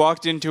was you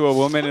walked into a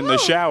woman in the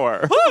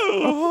shower.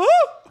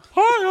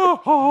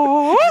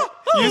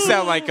 You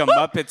sound like a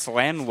Muppet's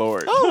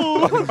landlord.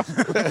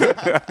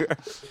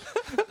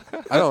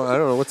 I don't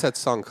know what's that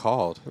song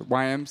called.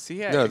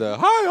 YMCA. No, the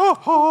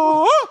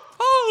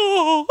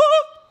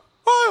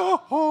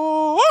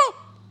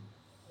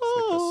it's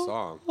like the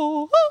song.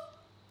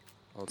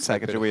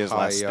 Sacagawea's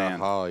Last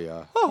Stand.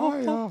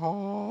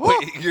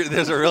 Wait,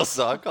 there's a real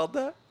song called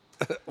that?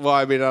 Well,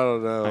 I mean, I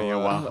don't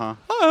know.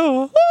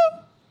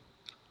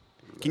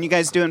 Can you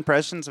guys do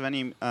impressions of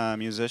any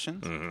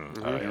musicians?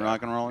 Any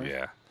rock and rollers?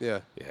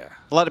 Yeah.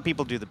 A lot of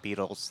people do the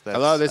Beatles.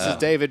 Hello, this is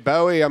David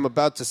Bowie. I'm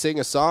about to sing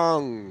a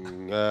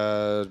song.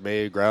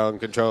 Made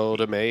ground control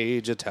to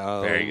Major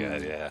Tom. Very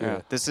good,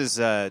 yeah. This is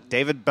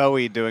David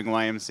Bowie doing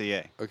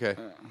YMCA. Okay.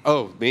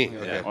 Oh, me.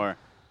 Okay. Or,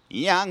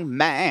 young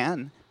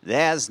man,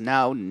 there's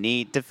no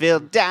need to feel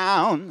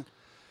down.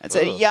 It's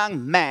a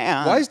young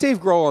man. Why is Dave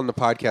Grohl on the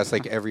podcast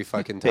like every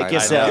fucking time? Pick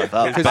yourself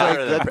up Because, off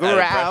like, the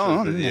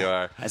ground.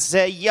 It's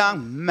a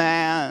young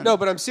man. no,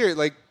 but I'm serious.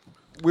 Like,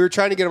 we were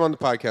trying to get him on the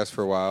podcast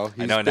for a while.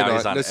 I know, now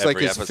he's on This is every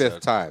like his episode. 5th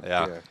time.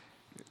 Yeah.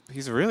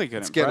 He's really good.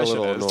 It's getting a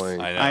little impressionist.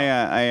 annoying.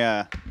 I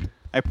know.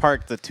 I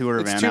parked the tour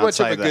It's van too much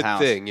of outside a the good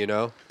house. thing, you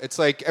know? It's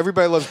like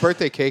everybody loves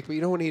birthday cake, but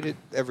you don't want to eat it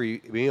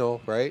every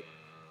meal, right?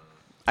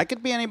 I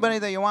could be anybody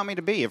that you want me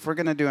to be. If we're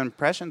going to do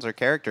impressions or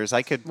characters,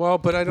 I could. Well,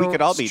 but I don't. We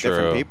could all be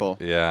different True. people.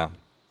 Yeah.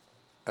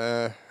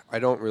 I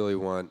don't really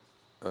want.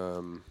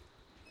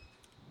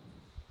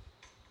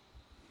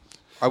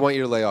 I want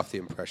you to lay off the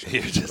impression.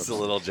 You're just a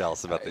little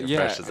jealous about the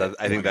Yeah. impressions.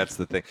 I think that's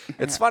the thing.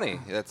 It's funny.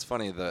 It's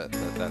funny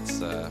that's.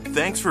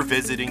 Thanks for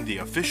visiting the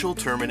official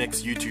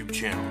Terminix YouTube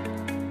channel.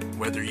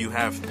 Whether you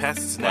have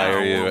pests Why now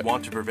are you or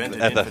want to prevent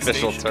an at the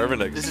official infestation,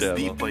 Terminix this channel?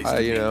 is the place to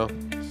be. You know,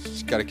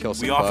 just got to kill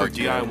some We offer bugs,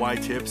 man.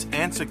 DIY tips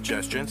and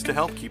suggestions to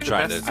help keep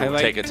Trying the to pests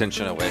away. take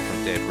attention away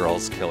from Dave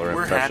Grohl's killer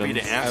We're impressions. happy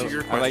to answer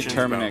your I like questions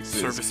about Terminix's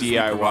services we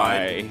DIY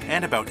provide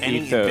and about any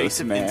ethos,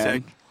 invasive man.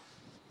 insect.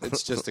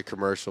 It's just a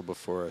commercial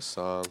before a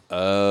song.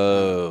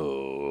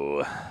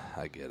 Oh,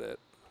 I get it.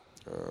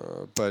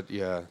 But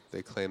yeah,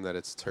 they claim that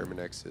it's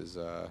Terminix's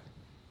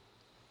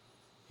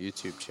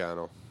YouTube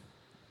channel.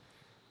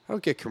 I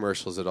don't get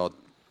commercials at all.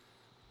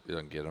 You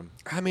don't get them.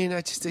 I mean,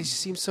 they just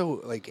seem so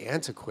like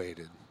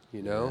antiquated,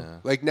 you know? Yeah.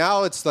 Like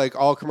now it's like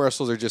all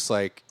commercials are just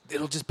like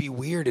it'll just be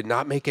weird and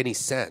not make any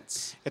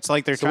sense. It's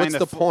like they're So trying what's to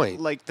the point?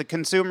 Like the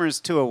consumer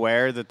is too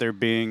aware that they're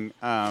being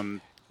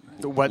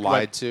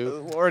Lied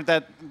to? or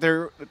that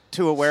they're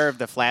too aware of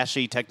the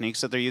flashy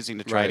techniques that they're using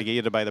to try Right. to get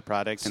you to buy the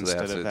product So they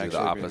instead have to of do actually the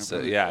being-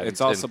 opposite. Yeah,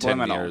 It's in, all in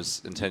subliminal. 10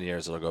 years, in 10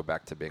 years, it'll go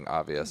back to being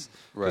obvious.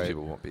 Right. Because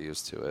people won't be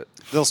used to it.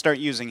 They'll start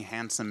using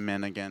handsome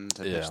men again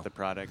to Yeah. pitch the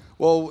product.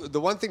 Well,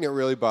 the one thing that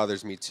really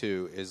bothers me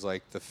too is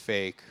like the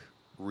fake,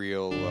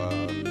 real.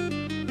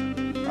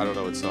 I don't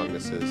know what song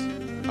this is.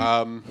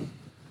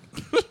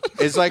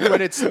 It's like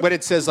when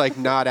it says like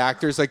not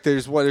actors. Like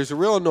there's a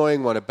real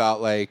annoying one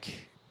about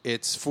like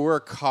it's for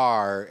a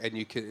car and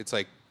it's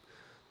like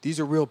these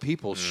are real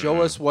people.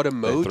 Show us what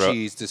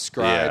emojis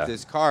describe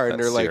this car, and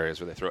That they're like series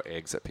where they throw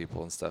eggs at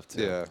people and stuff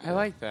too. Yeah. I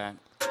like that.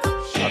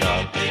 Shut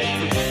up.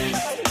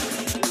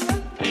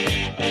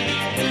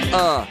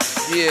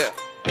 Yeah.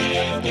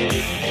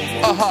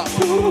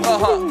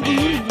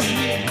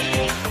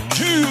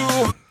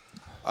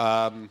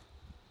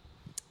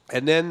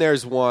 And then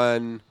there's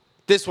one.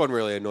 This one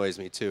really annoys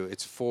me too.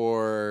 It's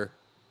for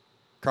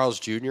Carl's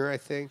Jr., I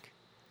think,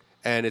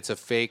 and it's a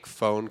fake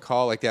phone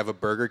call. Like they have a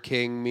Burger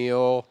King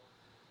meal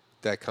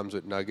that comes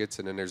with nuggets,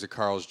 and then there's a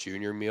Carl's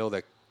Jr. meal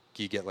that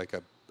you get like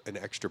an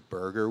extra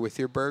burger with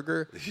your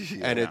burger,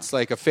 and it's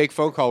like a fake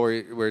phone call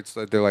where it's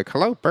like, they're like,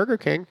 "Hello, Burger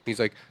King." He's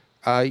like,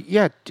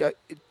 "Yeah,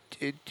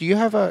 do you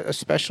have a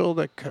special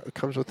that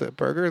comes with a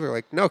burger?" They're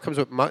like, "No, it comes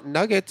with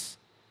nuggets."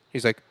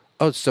 He's like,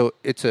 "Oh, so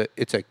it's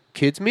a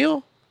kids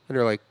meal?" And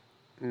they're like,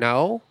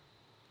 "No."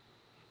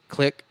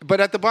 Click. But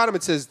at the bottom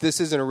it says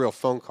this isn't a real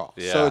phone call.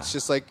 So Yeah. it's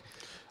just like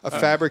a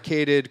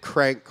fabricated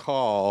crank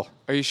call.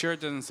 Are you sure it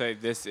doesn't say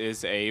this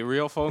is a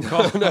real phone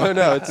call?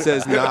 No, it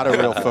says not a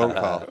real phone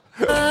call.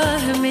 Do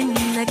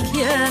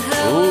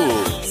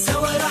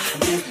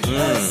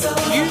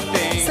you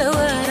think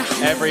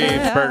every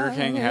Burger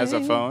King has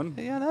a phone?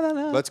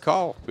 Let's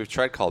call. We've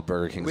tried called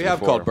Burger King. We have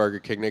called Burger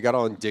King. They got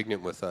all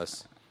indignant with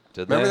us.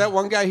 Did Remember they? that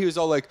one guy? He was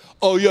all like,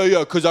 "Oh yeah,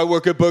 because I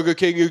work at Burger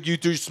King. You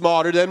do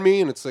smarter than me."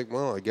 And it's like,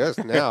 well, I guess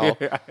now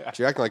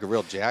you're acting like a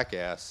real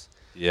jackass.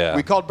 Yeah.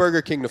 We called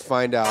Burger King to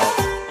find out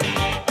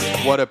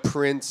what a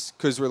prince,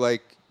 because we're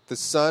like, the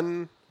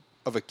son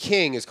of a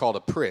king is called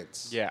a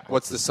prince. Yeah.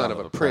 What's the son of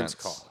a prince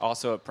called?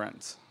 Also a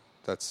prince.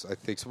 That's, I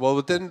think so. Well,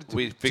 but then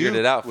We figured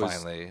it out Duke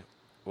finally.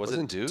 Was it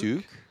wasn't Duke?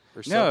 Duke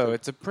or No, something?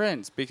 it's a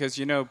prince because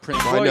you know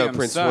Prince Well, I know William's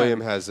Prince son,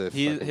 William has a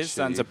fucking his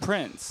son's a shitty-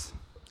 prince.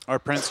 Or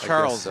Prince I guess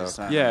Charles. so.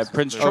 son. Yeah,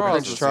 Prince Oh, Charles.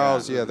 Prince was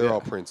Charles. that. Yeah, they're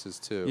all princes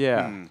too.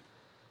 Yeah.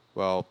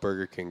 Well,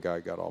 Burger King guy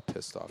got all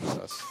pissed off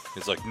at us.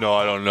 He's like, no,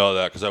 I don't know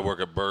that because I work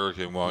at Burger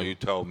King. Why don't you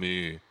tell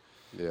me?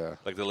 Yeah.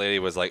 Like the lady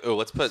was like, oh,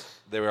 let's put.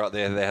 They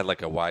had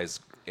like a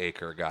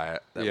wiseacre guy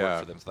that Yeah. worked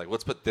for them. It's like,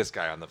 let's put this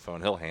guy on the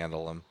phone. He'll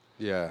handle him.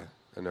 Yeah,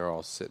 and they're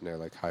all sitting there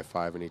like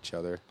high-fiving each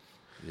other.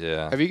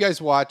 Yeah. Have you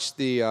guys watched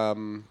the?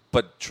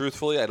 But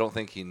truthfully, I don't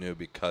think he knew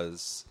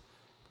because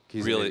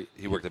He's really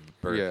he worked at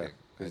Burger yeah, King.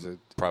 he's a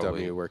Probably-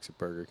 dummy who works at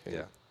Burger King.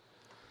 Yeah.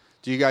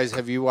 Do you guys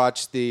have you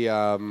watched the?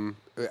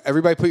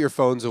 Everybody, put your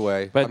phones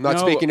away. But I'm not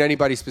no- speaking to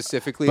anybody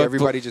specifically. but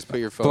Everybody, just put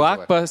your phones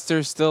away.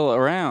 Blockbuster's still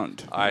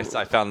around. I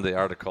found the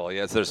article.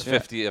 Yes, there's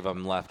 50 of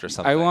them left or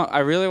something.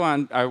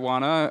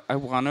 I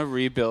wanna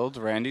rebuild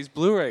Randy's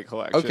Blu-ray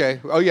collection. Okay.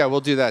 Oh yeah,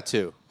 we'll do that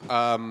too.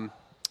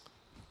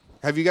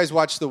 Have you guys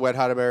watched the Wet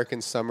Hot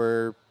American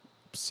Summer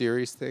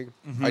series thing?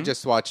 Mhm. I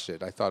just watched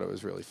it. I thought it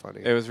was really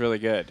funny. It was really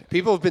good.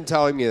 People have been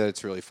telling me that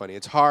it's really funny.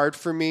 It's hard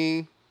for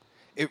me.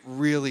 It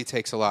really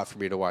takes a lot for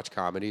me to watch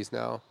comedies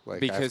now.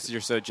 Like I have Because to-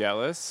 you're so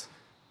jealous.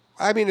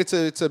 I mean, it's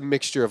a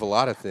mixture of a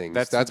lot of things.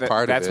 That's part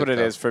of it. That's what it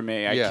is for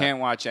me. I Yeah. can't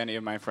watch any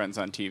of my friends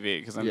on TV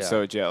because I'm Yeah.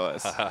 so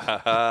jealous.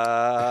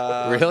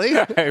 Really?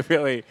 I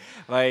really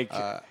like.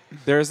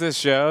 There's this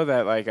show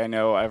that like I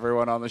know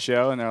everyone on the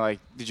show, and they're like,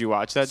 "Did you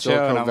watch that show?"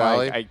 Silicon And I'm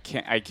Valley? like,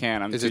 I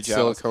can't. I'm Is too it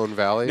jealous. Silicon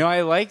Valley? No,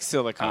 I like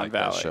Silicon like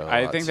that Valley. show a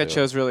I lot, think that too.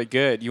 show's really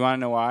good. You want to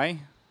know why?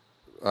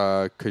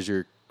 Because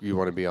you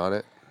want to be on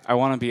it. I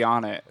want to be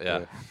on it.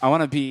 Yeah. I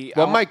want to be.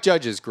 Well, Mike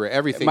Judge is great.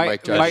 Everything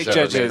Mike Judge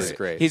Judge is is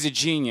great. He's a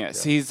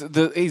genius. He's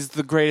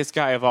the greatest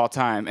guy of all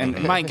time.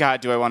 And my God,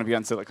 do I want to be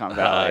on Silicon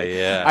Valley?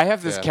 yeah. I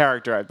have this Yeah.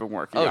 character I've been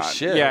working Oh, on.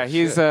 shit. Yeah,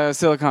 he's a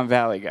Silicon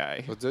Valley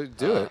guy. Well, do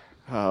it.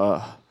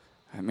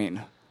 I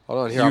mean, Hold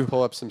on. Here, I'll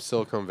pull up some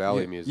Silicon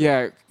Valley music.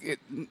 yeah.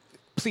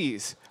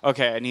 Please.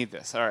 Okay, I need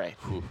this. All right.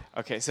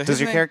 Okay. So Does his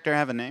your name- character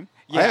have a name?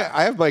 Yeah.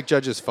 I have Mike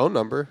Judge's phone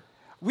number.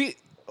 we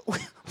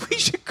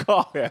should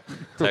call him.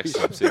 Text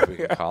him, see if we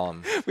can call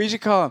him. We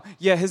should call him.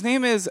 Yeah, his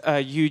name is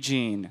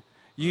Eugene.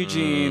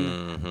 Eugene.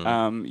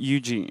 Mm-hmm.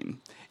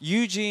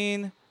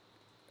 Eugene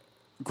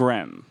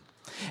Grimm.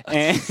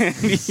 And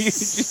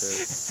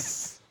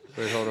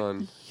Wait, hold on.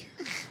 I'm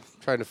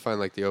trying to find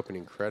like the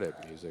opening credit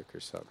music or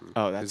something.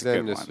 Oh, that's 'Cause a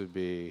then good this one. would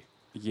be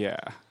yeah.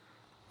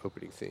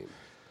 opening theme.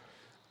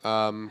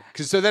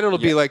 Because so then it'll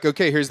be like,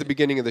 okay, here's the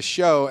beginning of the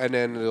show, and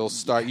then it'll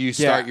start. You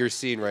start your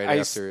scene right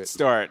after it.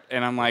 Start,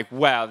 and I'm like,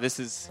 wow, this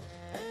is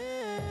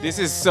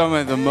some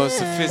of the most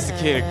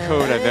sophisticated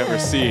code I've ever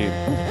seen.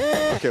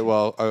 Okay,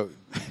 well,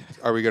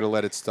 are we going to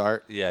let it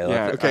start? Yeah.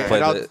 Yeah. Okay,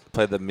 Play, and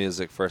play the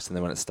music first, and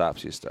then when it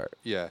stops, you start.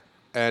 Yeah,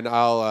 and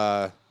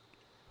I'll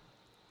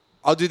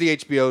do the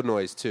HBO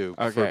noise too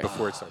Okay.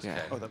 before it starts. Yeah.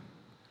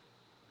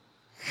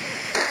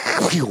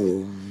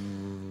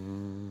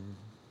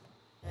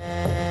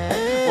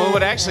 Well, it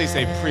would actually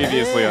say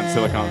previously on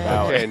Silicon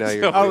Valley. Okay, now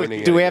you're Oh, ruining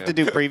it do we have again.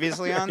 to do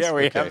previously on? Yeah,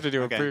 we Okay. have to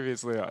do it Okay.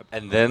 previously on.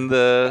 And then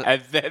the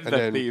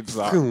then theme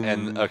song.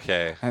 and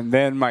okay. And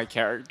then my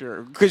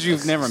character, because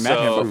you've never met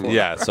him before.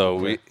 Yeah, so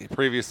we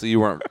previously you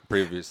weren't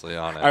previously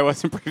on it. I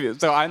wasn't previous,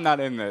 so I'm not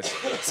in this.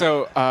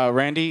 So,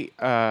 Randy,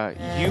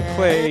 you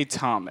play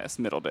Thomas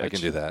Middleditch. I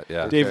can do that.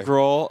 Yeah. Dave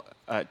Grohl,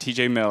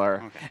 T.J.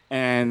 Miller,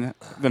 and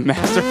the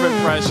master of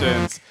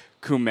impressions,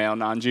 Kumail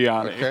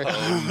Nanjiani. Okay.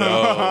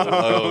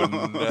 Oh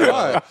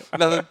no!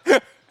 Nothing.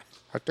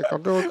 I think I'll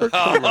do a good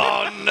cameo.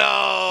 Oh no!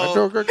 I'll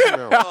do a good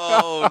cameo.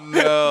 Oh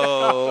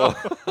no!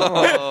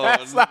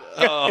 That's not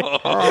good.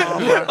 Oh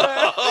no!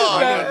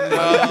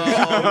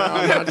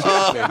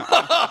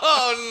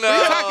 What are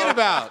you talking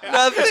about?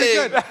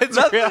 Nothing.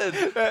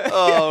 Nothing.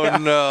 Oh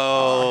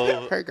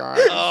no! Hey guys.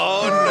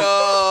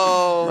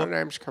 Oh My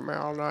name's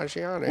Kamal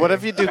Nanjiani. What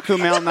if you do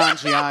Kumail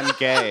Nanjiani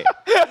gay?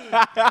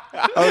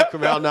 Oh,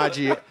 Kamal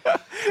Nanjiani.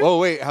 Oh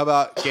wait, how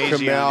about Gay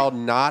Kamal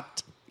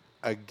not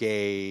a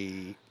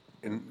gay?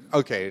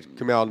 Okay,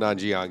 Kamal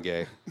Nanjiani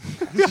gay.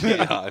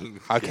 no!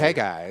 Okay,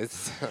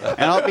 guys.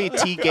 And I'll be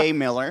T. Gay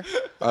Miller.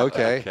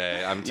 Okay.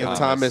 Okay, I'm You're Thomas,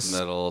 Thomas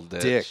Middle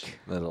Ditch. Dick.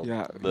 Middle.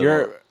 Yeah, Middle.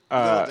 you're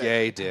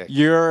Gay dick.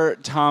 you're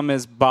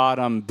Thomas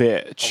Bottom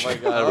Bitch. Oh my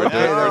God,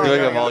 we're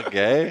doing them all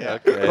gay.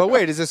 Okay. But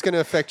wait, is this going to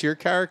affect your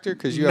character?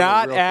 Because you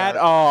Not have a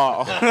real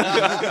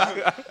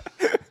at character?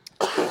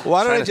 all.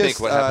 Why don't I trying to just? think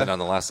what happened on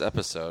the last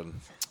episode.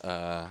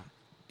 Well,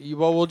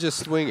 we'll just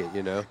swing it.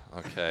 You know.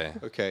 Okay.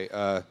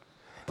 Okay.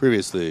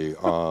 Previously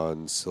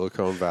on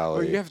Silicon Valley.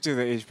 Well, you have to do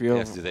the HBO. You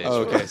have to do the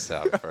okay.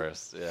 sound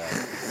first. Yeah.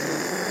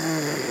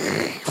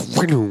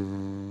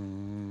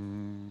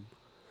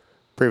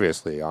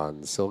 Previously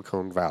on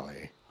Silicon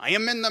Valley. I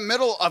am in the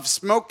middle of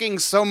smoking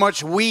so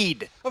much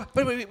weed. Oh,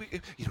 wait.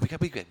 You know,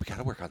 we got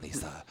to work on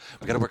these.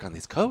 We got to work on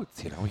these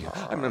codes. You know,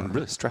 I'm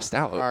really stressed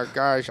out.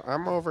 Guys,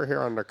 I'm over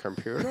here on the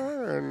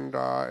computer, and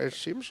it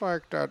seems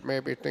like that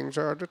maybe things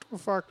are a little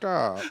fucked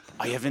up.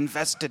 I have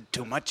invested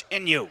too much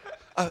in you.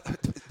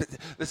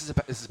 This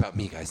is about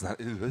me, guys. Not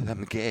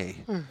I'm gay.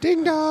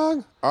 Ding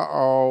dong.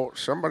 Uh-oh,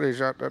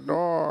 somebody's at the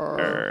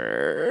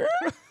door.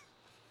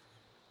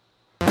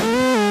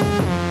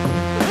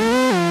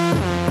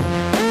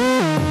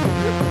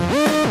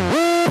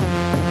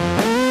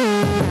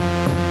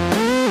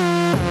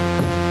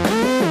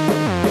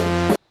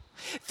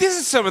 This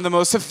is some of the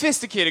most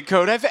sophisticated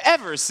code I've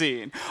ever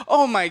seen.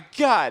 Oh my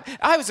God.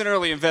 I was an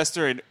early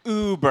investor in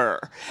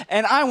Uber,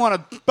 and I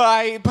want to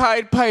buy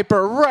Pied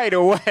Piper right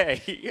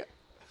away.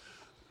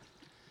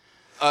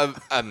 It's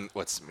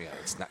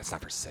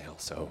not for sale.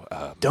 So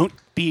Don't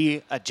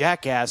be a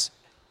jackass.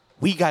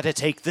 We got to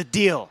take the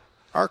deal.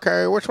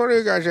 Okay, which one of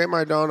you guys ate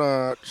my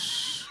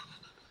donuts?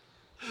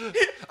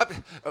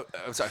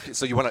 I'm sorry.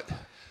 So you want to?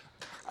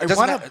 I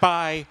want to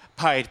buy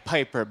Pied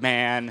Piper,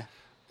 man.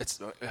 It's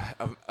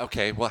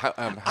okay. Well,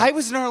 I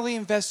was an early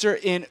investor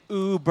in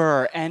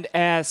Uber and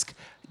Ask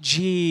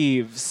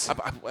Jeeves.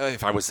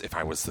 if I was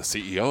the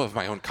CEO of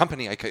my own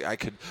company, I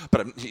could,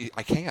 but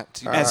I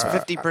can't. As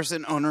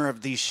 50% owner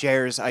of these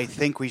shares, I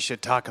think we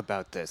should talk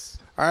about this.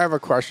 I have a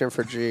question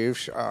for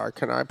Jeeves.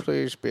 Can I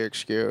please be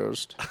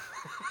excused?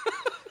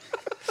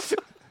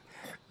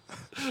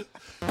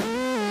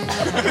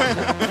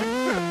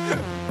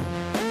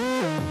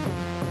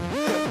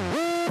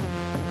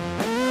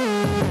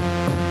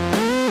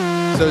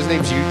 So his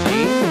name's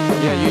Eugene?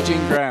 Yeah,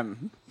 Eugene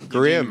Graham.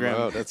 Grimm. Graham.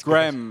 Oh, that's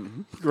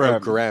Graham. Graham. Oh,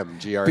 Graham.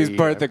 G-R-E-M. He's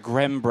part of the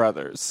Grimm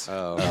brothers.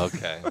 Oh,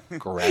 okay.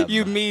 Graham.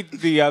 You meet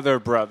the other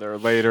brother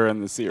later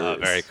in the series. Oh,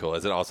 very cool.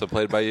 Is it also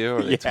played by you? Or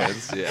are they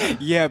twins? Yeah.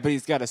 Yeah, but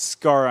he's got a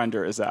scar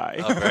under his eye.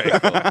 Oh, very cool.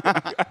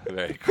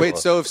 Very cool. Wait,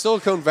 so if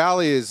Silicon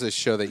Valley is a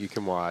show that you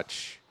can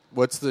watch,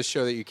 what's the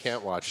show that you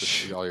can't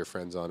watch with all your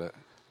friends on it?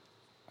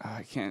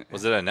 I can't.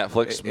 Was it a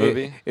Netflix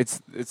movie? It's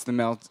the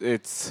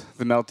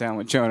meltdown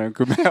with Jonah and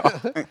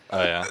Kumail.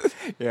 Oh yeah.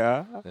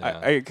 Yeah.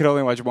 I could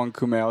only watch one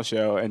Kumail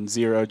show and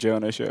 0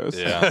 Jonah shows.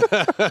 Yeah.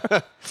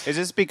 Is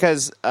this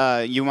because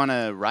you want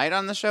to write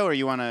on the show or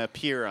you want to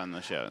appear on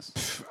the shows?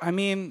 I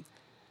mean,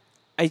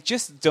 I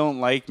just don't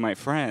like my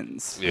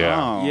friends.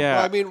 Yeah. Oh. Yeah.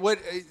 Well, I mean, what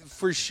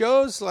for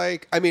shows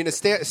like a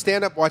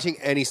stand-up, watching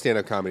any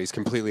stand-up comedy is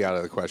completely out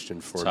of the question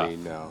for Tough. me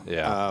now.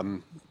 Yeah.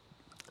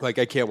 Like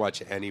I can't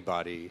watch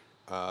anybody.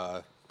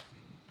 I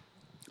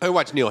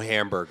watch Neil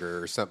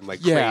Hamburger or something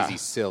like crazy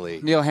silly.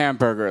 Neil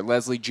Hamburger,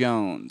 Leslie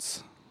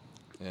Jones.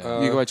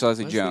 Yeah. You can watch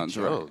Leslie Leslie Jones,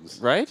 Jones.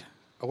 right?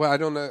 Well, I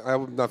don't know.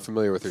 I'm not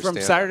familiar with her From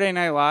stand-up. Saturday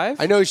Night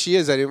Live? I know who she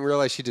is. I didn't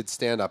realize she did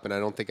stand-up, and I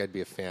don't think I'd be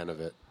a fan of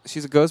it.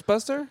 She's a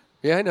Ghostbuster?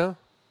 Yeah, I know.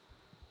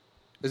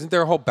 Isn't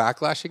there a whole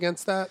backlash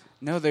against that?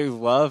 No, they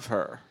love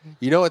her.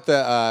 You know what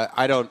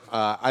I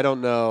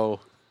don't know.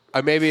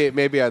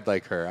 Maybe I'd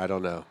like her. I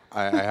don't know.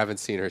 I haven't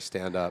seen her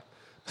stand up.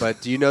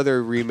 But do you know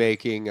they're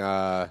remaking? You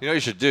know what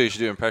you should do? You should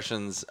do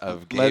impressions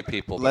of gay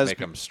people, but make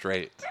them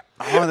straight.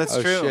 Oh, that's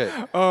true. Shit.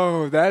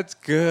 Oh, that's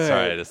good.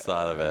 Sorry, I just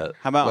thought of it.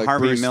 How about Like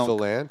Harvey Bruce Milk?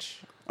 Valanche?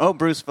 Oh,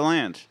 Bruce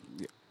Valanche.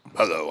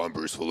 Hello, I'm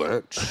Bruce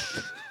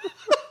Valanche.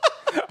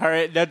 All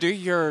right, now do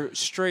your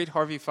straight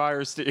Harvey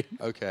Firestein.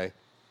 Okay.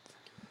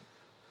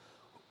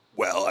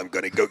 Well, I'm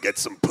going to go get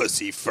some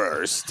pussy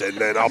first, and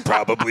then I'll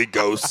probably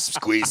go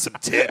squeeze some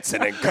tits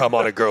and then come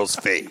on a girl's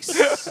face.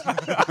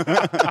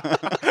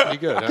 Pretty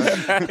good,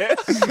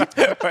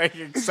 huh? Like,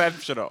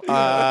 exceptional.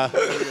 I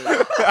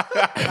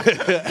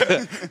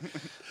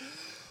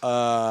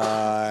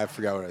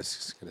forgot what I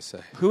was going to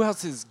say. Who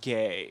else is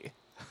gay?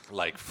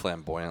 Like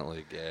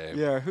flamboyantly gay.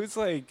 Yeah, who's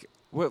like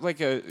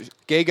a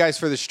Gay guys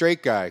for the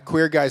straight guy.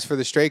 Queer guys for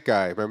the straight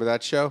guy. Remember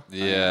that show?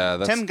 Yeah.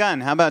 That's, Tim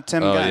Gunn. How about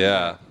Tim oh, Gunn?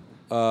 yeah.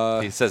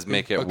 He says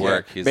make it okay.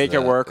 work. He's Make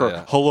It Work or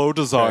yeah. Hello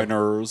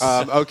Designers.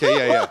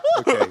 Okay, yeah.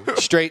 Okay.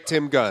 Straight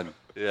Tim Gunn.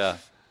 Yeah.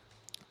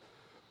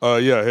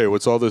 Yeah, hey,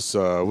 what's all this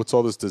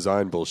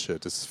design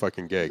bullshit? This is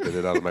fucking gay. Get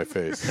it out of my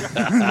face.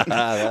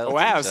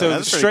 Wow, so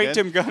That's pretty straight good.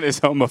 Tim Gunn is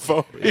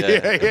homophobic.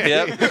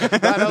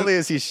 Yep. Not only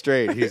is he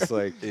straight, he's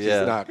like he's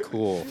not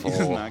cool.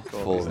 not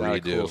cool. Full He's not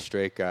a redo. cool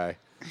straight guy.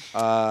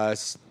 What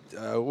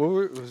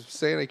were we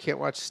saying? I can't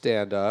watch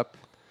stand up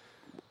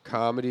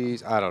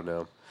comedies. I don't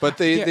know. But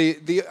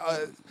it's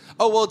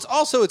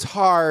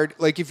hard.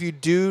 Like if you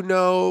do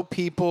know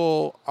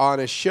people on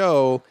a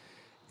show,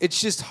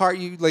 it's just hard.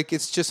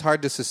 It's just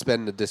hard to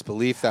suspend the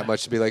disbelief that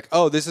much to be like,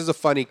 oh, this is a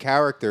funny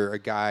character, a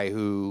guy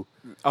who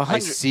I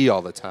see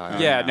all the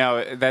time. Yeah,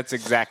 no, that's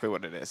exactly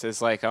what it is.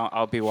 It's like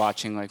I'll be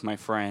watching like my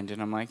friend,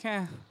 and I'm like,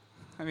 I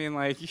mean,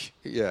 like,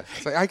 Yeah,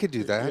 it's like I could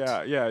do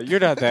that. yeah,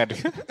 you're not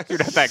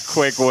that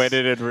quick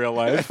witted in real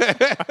life.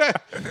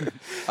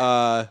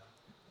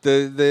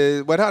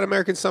 The Wet Hot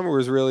American Summer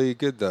was really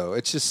good though.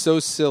 It's just so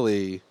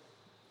silly.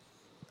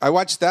 I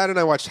watched that and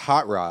I watched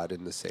Hot Rod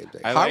in the same day.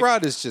 Hot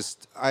Rod is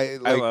just I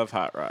love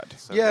Hot Rod.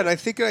 So and I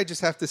think I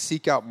just have to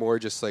seek out more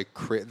just like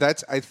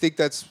I think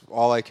that's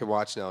all I can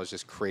watch now is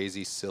just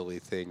crazy silly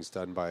things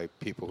done by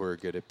people who are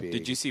good at being.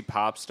 Did you see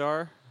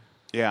Popstar?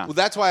 Yeah. Well,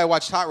 that's why I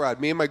watched Hot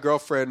Rod. Me and my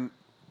girlfriend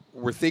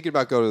were thinking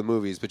about going to the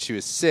movies, but she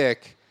was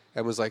sick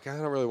and was like, I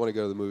don't really want to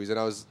go to the movies. And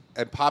I was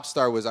like,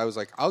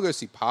 I'll go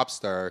see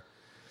Popstar.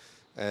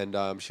 And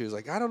she was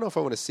like, I don't know if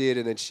I want to see it.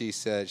 And then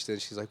she's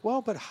like, well,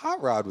 but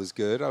Hot Rod was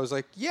good. I was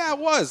like, yeah, it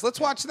was.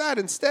 Let's watch that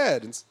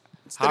instead.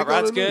 Hot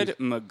Rod's good.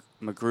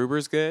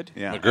 MacGruber's good.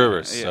 Yeah.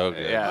 MacGruber's so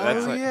good. Yeah,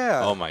 that's like,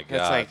 Oh my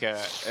god.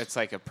 it's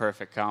like a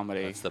perfect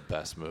comedy. That's the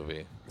best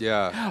movie.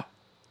 Yeah.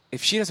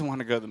 If she doesn't want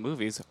to go to the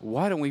movies,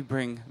 why don't we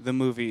bring the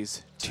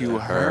movies to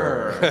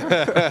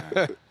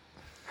her?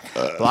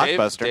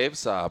 Blockbuster. Dave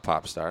saw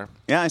Popstar.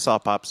 Yeah, I saw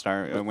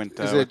Popstar. I went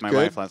Is with it my good?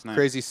 wife last night.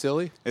 Crazy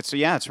silly? It's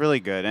really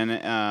good,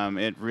 and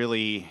it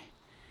really.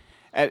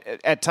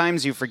 At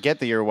times you forget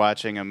that you're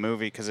watching a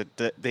movie because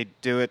they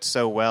do it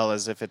so well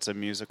as if it's a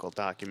musical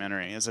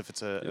documentary, as if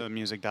it's a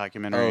music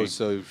documentary. Oh,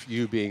 so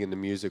you being in the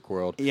music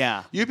world.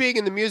 Yeah. You being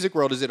in the music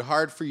world, is it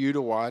hard for you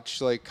to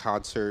watch like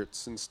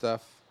concerts and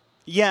stuff?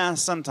 Yeah,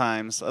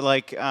 sometimes.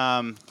 Like,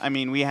 I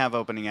mean, we have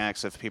opening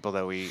acts of people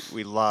that we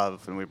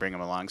love, and we bring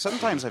them along.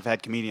 Sometimes I've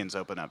had comedians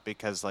open up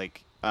because,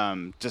 like,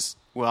 just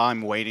while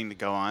I'm waiting to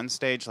go on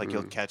stage, like,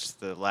 you'll catch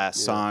the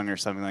last song or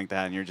something like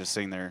that, and you're just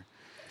sitting there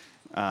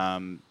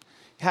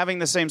having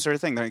the same sort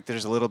of thing. Like,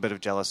 there's a little bit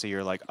of jealousy.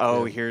 You're like,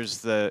 oh,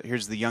 here's the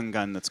young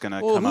gun that's going to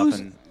come up.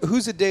 And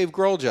who's a Dave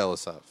Grohl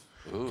jealous of?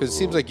 Because it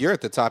seems like you're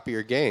at the top of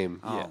your game.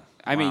 Yeah.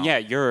 I mean,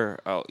 you're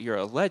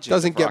a legend.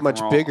 Doesn't of get rock much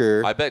and roll.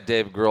 bigger. I bet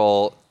Dave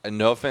Grohl, and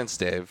no offense,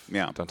 Dave.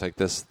 Yeah. Don't take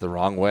this the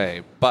wrong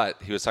way,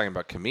 but he was talking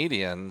about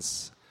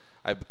comedians.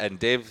 And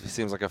Dave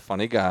seems like a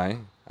funny guy.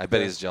 I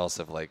bet he's jealous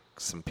of like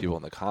some people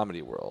in the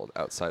comedy world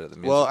outside of the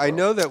music Well, I world.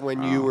 know that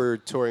when you were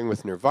touring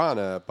with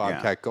Nirvana,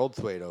 Bobcat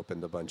Goldthwait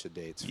opened a bunch of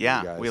dates for you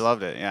guys. We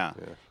loved it. Yeah.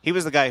 He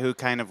was the guy who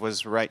kind of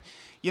was right.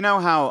 You know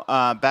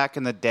how back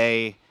in the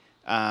day,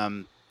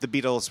 the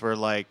Beatles were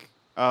like,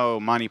 "Oh,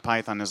 Monty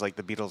Python is like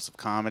the Beatles of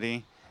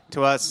comedy."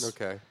 To us,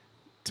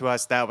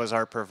 that was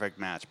our perfect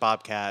match.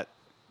 Bobcat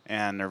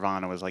and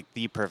Nirvana was like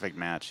the perfect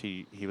match.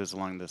 He was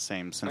along the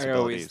same sensibilities. I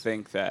always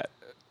think that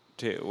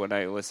too when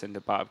I listen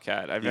to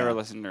Bobcat. I've never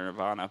listened to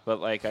Nirvana, but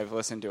like I've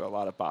listened to a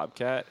lot of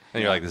Bobcat.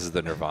 And you're like, this is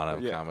the Nirvana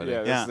of comedy.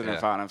 Yeah, this is the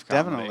Nirvana of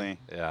comedy. Definitely.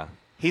 Yeah.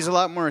 He's a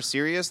lot more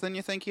serious than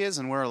you think he is,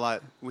 and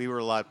we were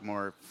a lot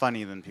more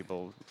funny than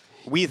people.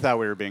 We thought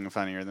we were being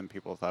funnier than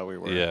people thought we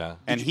were. Yeah.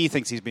 And he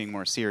thinks he's being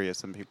more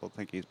serious than people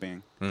think he's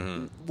being.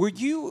 Mm-hmm.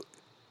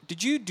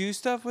 Did you do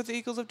stuff with the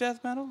Eagles of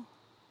Death Metal?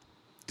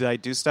 Did I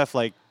do stuff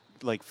like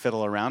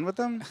fiddle around with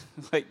them?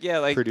 like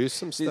produce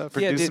some stuff.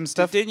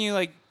 Didn't you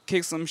like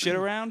kick some shit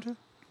around?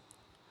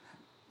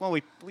 Well,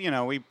 we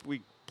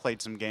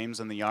played some games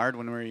in the yard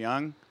when we were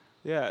young.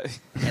 Yeah.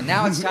 And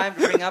now it's time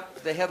to bring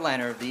up the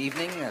headliner of the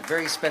evening, a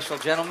very special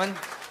gentleman.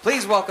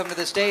 Please welcome to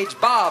the stage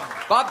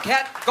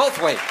Bobcat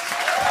Goldthwait.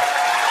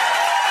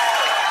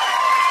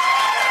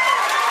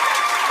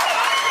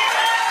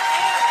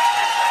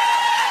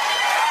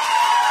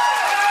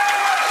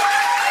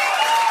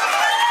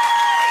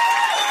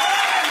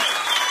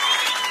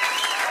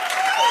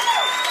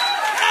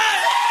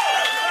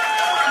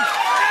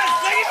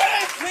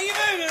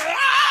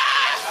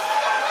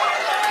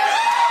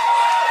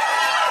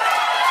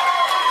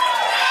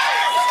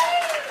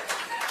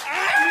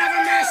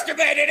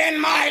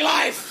 In my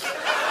life.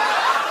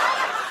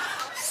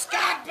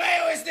 Scott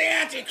Baio is the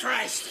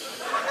Antichrist.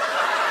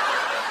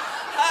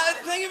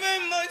 Thank you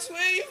very much.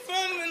 Where are you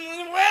from?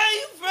 And where are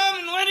you from?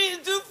 And what do you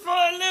do for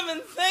a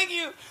living? Thank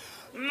you.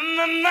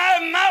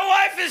 My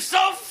wife is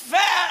so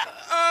fat.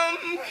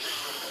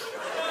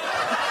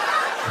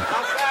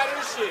 How fat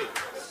is she?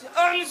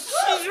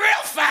 She's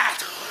real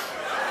fat.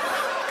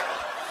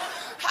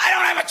 I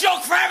don't have a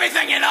joke for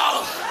everything, you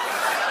know.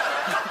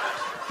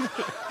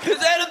 Is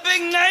that a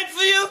big night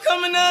for you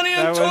coming down here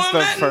and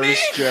tormenting me?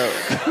 That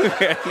was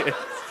the first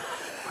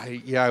I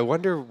joke.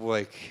 wonder,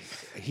 like,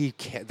 he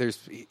can't.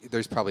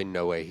 There's probably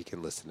no way he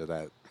can listen to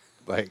that.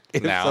 Like,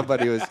 if Now?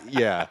 somebody was,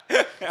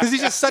 because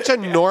he's just such a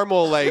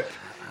normal, like,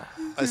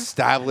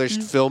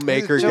 established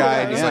filmmaker guy.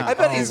 And he's like, I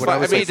bet he's when fun. I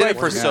was mean, he like did it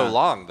for 14. so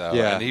long, though.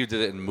 Yeah. And he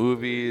did it in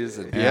movies,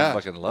 and people Yeah.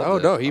 fucking loved Oh,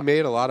 it. no, he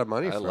made a lot of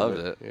money I from loved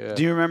it. it. Yeah.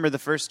 Do you remember the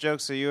first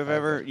jokes that you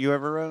ever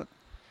wrote?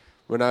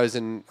 When I was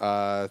in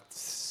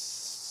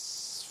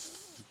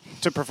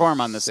to perform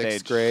on the sixth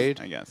stage, grade,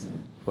 I guess.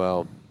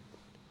 Well,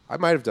 I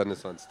might have done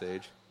this on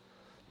stage.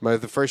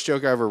 The first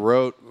joke I ever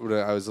wrote when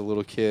I was a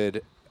little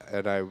kid,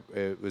 and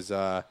it was,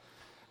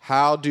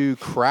 how do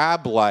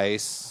crab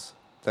lice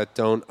that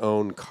don't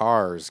own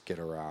cars get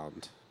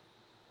around?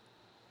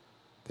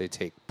 They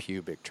take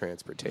pubic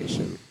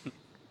transportation.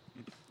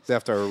 It's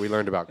after we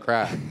learned about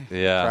crab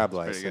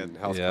lice and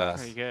health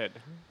costs. Pretty good.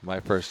 My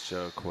first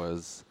joke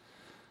was,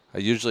 I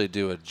usually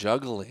do a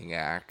juggling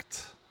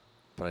act,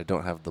 but I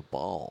don't have the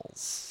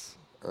balls.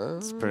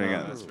 That's pretty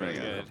good. That's pretty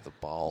good. Have the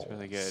balls.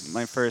 Really good.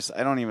 My first,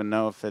 I don't even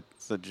know if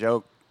it's a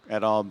joke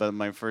at all, but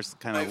my first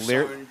kind of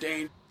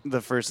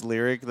the first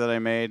lyric that I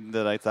made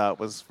that I thought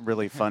was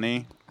really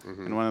funny,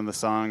 and one of the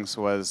songs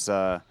was,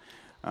 I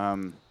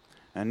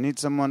need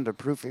someone to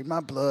proofread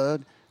my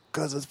blood,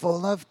 'cause it's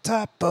full of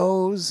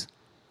typos.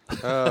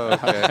 Oh,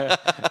 okay.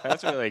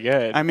 That's really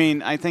good. I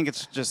mean, I think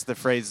it's just the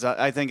phrase.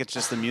 I think it's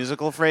just the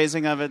musical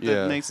phrasing of it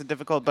that makes it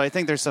difficult. But I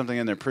think there's something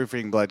in there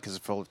proofreading blood because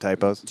it's full of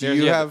typos. Do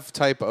you have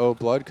type O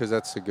blood? Because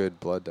that's a good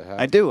blood to have.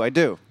 I do.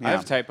 Yeah. I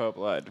have type O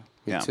blood.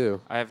 Me too.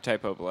 I have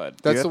type O blood.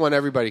 That's the one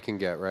everybody can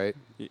get, right?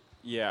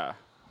 Yeah.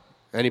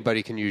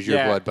 Anybody can use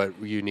your blood,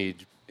 but you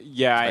need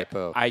type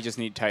O. I just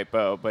need type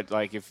O. But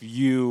like, if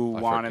you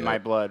wanted forget. my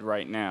blood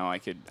right now, I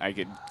could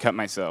cut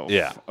myself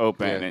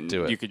open and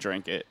do it. you could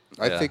drink it.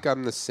 I think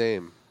I'm the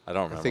same. I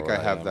don't remember. I think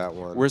I have that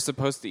one. We're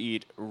supposed to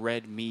eat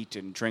red meat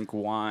and drink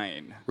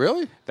wine.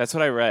 Really? That's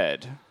what I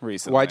read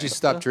recently. Why'd you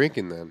stop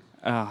drinking then?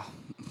 I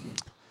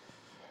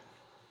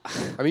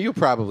mean, you'll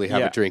probably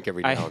have a drink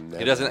every now and then.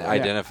 He doesn't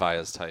identify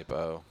as type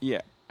O.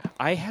 Yeah.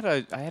 I had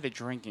a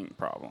drinking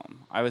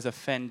problem. I was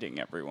offending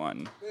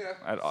everyone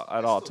at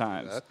all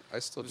times. I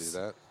still do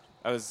that.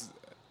 I was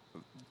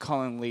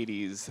calling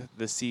ladies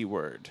the C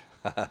word.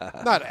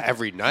 Not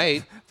every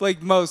night.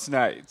 Like most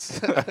nights.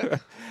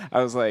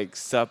 I was like,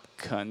 sup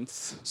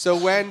cunts. So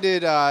when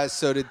did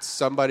did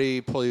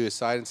somebody pull you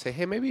aside and say,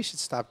 hey, maybe you should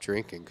stop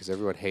drinking because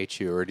everyone hates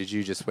you? Or did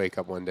you just wake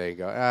up one day and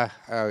go,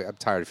 I'm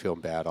tired of feeling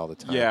bad all the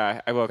time?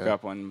 Yeah, I woke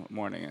up one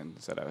morning and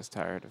said I was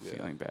tired of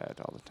feeling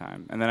bad all the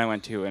time. And then I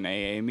went to an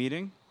AA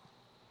meeting.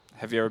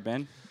 Have you ever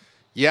been?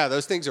 Yeah,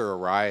 those things are a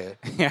riot.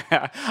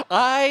 Yeah,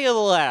 I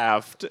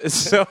laughed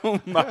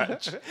so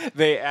much.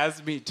 They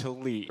asked me to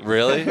leave.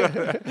 Really?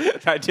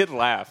 I did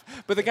laugh,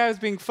 but the guy was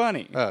being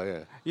funny. Oh yeah.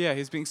 Yeah,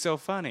 he's being so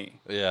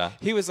funny. Yeah.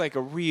 He was like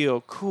a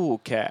real cool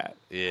cat.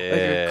 Yeah.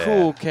 Like a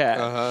cool cat.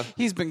 Uh-huh.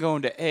 He's been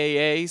going to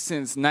AA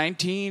since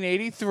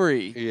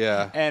 1983.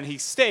 Yeah. And he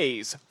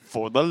stays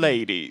for the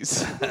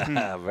ladies.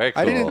 Very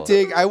cool. I didn't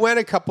dig. I went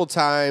a couple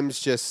times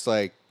just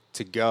like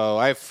to go.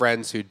 I have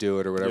friends who do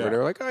it or whatever. Yeah.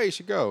 They're like, oh, you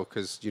should go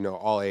because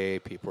all AA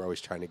people are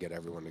always trying to get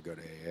everyone to go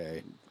to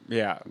AA.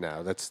 Yeah.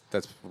 No, that's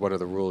one of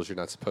the rules. You're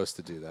not supposed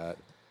to do that.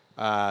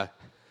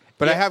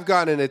 But I have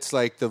gone, and it's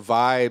like the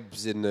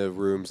vibes in the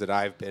rooms that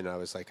I've been. I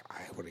was like,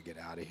 I want to get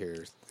out of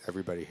here.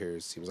 Everybody here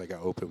seems like an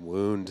open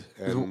wound,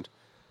 and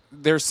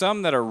there's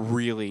some that are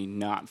really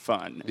not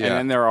fun. Yeah.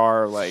 And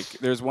then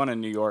there's one in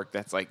New York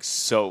that's like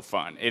so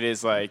fun. It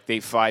is like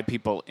they fly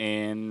people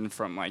in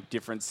from like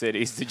different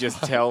cities to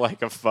just tell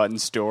like a fun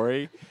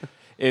story.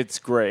 It's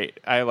great.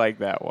 I like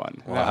that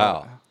one.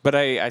 Wow. But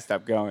I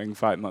stopped going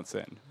 5 months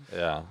in.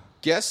 Yeah.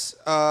 guess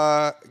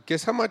how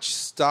much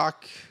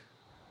stock.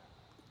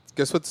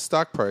 Guess what the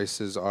stock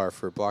prices are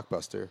for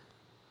Blockbuster?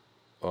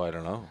 Oh, I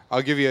don't know.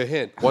 I'll give you a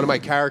hint. One of my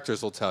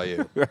characters will tell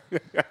you.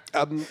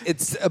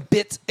 It's a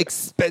bit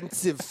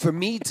expensive for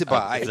me to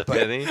buy. Is it a but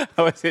penny?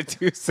 Oh, is it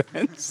 2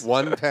 cents?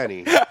 1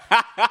 penny.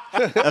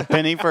 A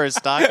penny for a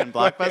stock in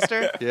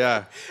Blockbuster?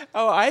 Yeah.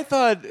 Oh, I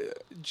thought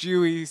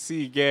Jewy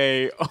C.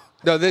 Gay.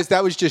 No,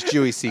 that was just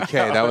Jewy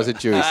C.K. That wasn't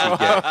Jewy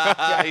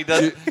C.K. He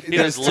does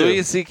There's Louis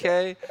two.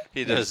 C.K.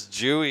 He does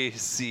Jewy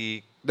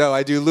C. No,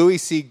 I do Louis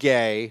C.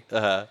 Gay,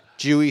 Uh-huh.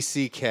 Jewy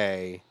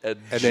C.K., And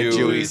and then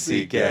Jewy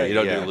C. Gay. You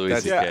don't Yeah, do Louis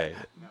that's- C.K.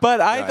 But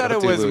I No, thought don't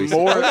it do was Louis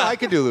more. C.K. I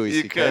could do Louis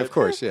You C.K., could. of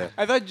course, yeah.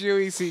 I thought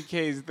Jewy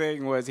C.K.'s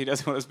thing was he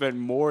doesn't want to spend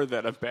more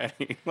than a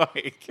penny.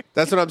 Like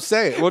That's what I'm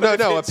saying. Well,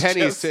 no, a It's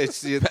penny just-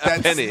 is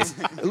that's, penny.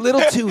 a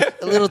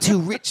little too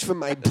rich for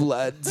my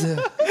blood.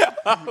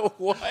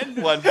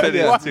 One penny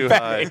Yeah. is too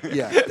high.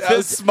 Yeah.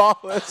 the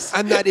smallest.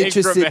 I'm not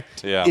interested increment.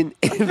 Yeah. in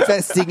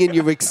investing in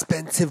your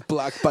expensive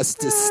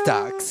Blockbuster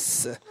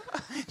stocks.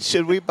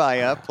 Should we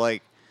buy up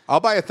like I'll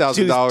buy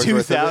 $1,000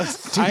 worth of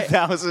it.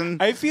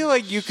 2,000? I feel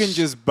like you can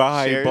just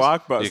buy Shares?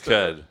 Blockbuster. You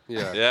could.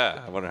 Yeah.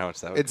 Yeah. I wonder how much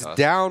that would It's cost.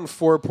 down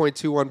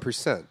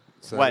 4.21%.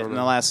 So I What, don't in the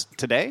know. last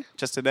today?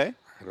 Just today?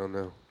 I don't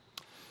know.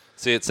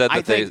 See, it said I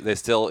that they think-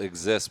 still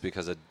exist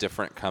because a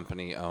different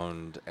company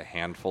owned a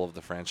handful of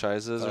the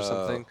franchises or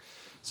something.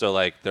 So,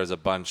 like, there's a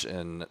bunch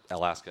in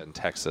Alaska and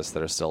Texas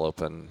that are still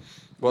open.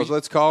 Well,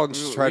 let's call and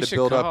just try we to should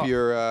build up call.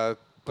 your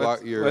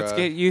Let's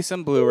get you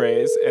some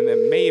Blu-rays, and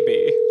then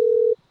maybe,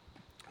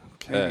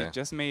 Okay.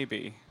 just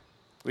maybe,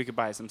 we could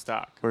buy some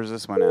stock. Where's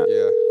this one at?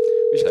 Yeah.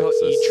 We should call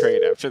Texas.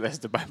 E-Trade after this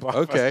to buy Blockbuster.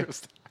 Okay.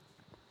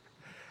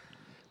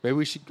 Maybe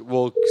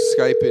we'll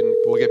Skype and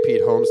we'll get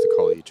Pete Holmes to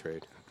call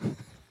E-Trade.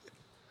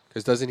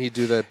 Because doesn't he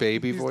do the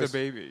baby He's voice? the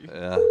baby.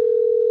 Yeah.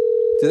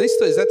 Do they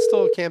still? Is that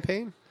still a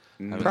campaign?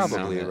 Haven't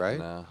Probably, seen it, right?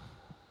 No.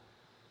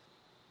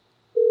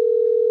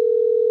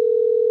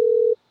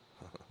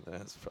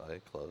 That's probably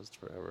closed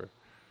forever.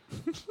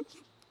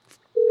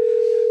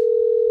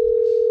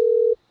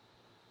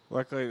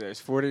 Luckily, there's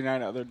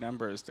 49 other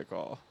numbers to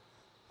call.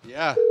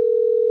 Yeah.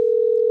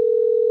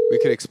 We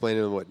could explain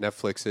to them what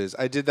Netflix is.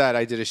 I did that.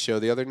 I did a show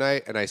the other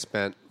night, and I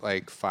spent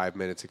like 5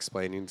 minutes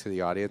explaining to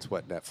the audience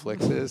what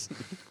Netflix is.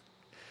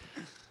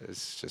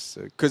 It's just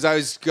because I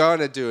was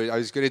gonna do it. I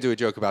was gonna do a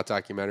joke about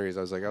documentaries.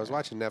 I was like, I was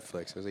watching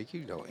Netflix. I was like,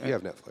 you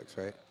have Netflix,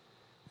 right?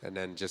 And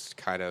then just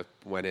kind of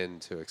went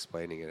into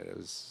explaining it.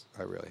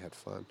 I really had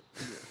fun.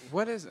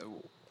 What is?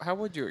 How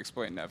would you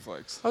explain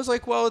Netflix? I was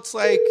like, well, it's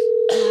like,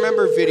 you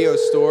remember video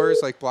stores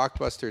like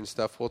Blockbuster and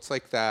stuff? Well, it's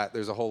like that.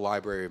 There's a whole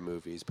library of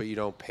movies, but you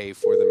don't pay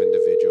for them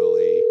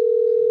individually.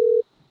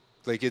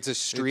 Like, it's a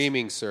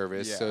streaming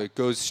service, so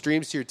it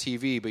streams to your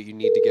TV, but you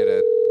need to get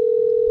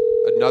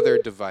another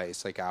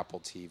device like Apple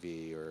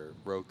TV or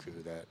Roku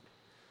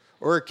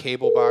or a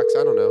cable box.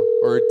 I don't know,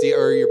 or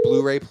your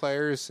Blu-ray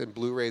players, and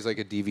Blu-ray's like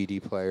a DVD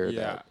player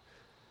that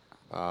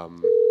I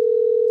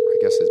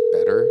guess is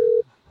better.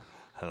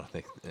 I don't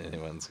think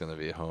anyone's going to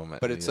be home.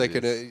 But it's like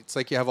it's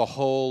like you have a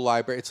whole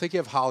library. It's like you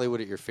have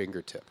Hollywood at your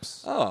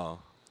fingertips. Oh,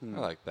 I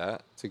like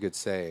that. It's a good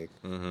saying.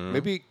 Mm-hmm.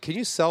 Maybe can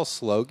you sell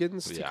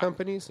slogans to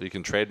companies? You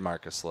can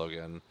trademark a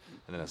slogan,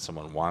 and then if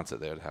someone wants it,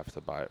 they would have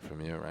to buy it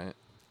from you, right?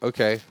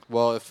 Okay.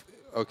 Well,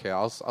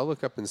 I'll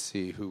look up and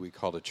see who we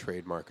call to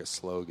trademark a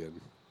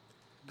slogan.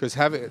 Because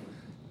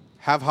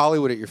have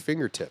Hollywood at your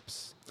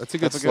fingertips. That's a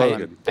good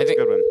slogan. That's a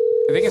good one.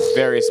 I think it's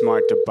very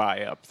smart to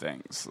buy up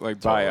things.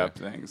 Like, buy Totally.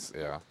 up things.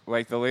 Yeah.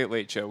 Like the Late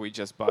Late Show, we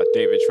just bought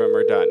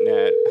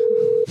DavidSchwimmer.net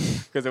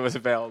because it was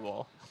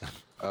available.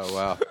 Oh,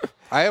 wow.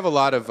 I have a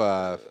lot of...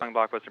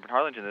 Blockbuster from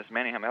Harlingen. This is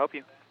Manny. How may I help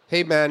you?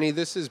 Hey, Manny,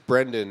 this is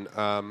Brendan.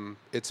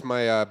 It's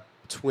my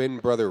twin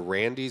brother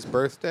Randy's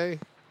birthday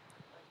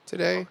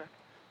today. Okay.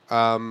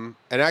 And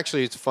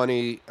actually, it's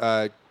funny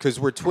because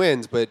we're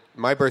twins, but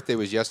my birthday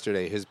was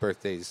yesterday. His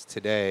birthday's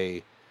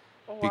today.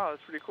 Oh, wow.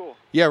 That's pretty cool.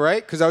 Yeah,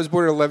 right? Because I was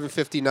born at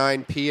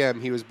 11:59 p.m.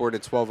 He was born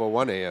at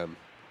 12:01 a.m.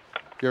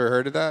 You ever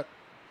heard of that?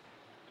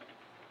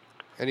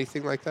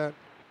 anything like that?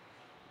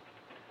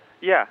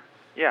 Yeah.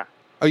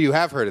 Oh, you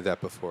have heard of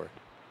that before.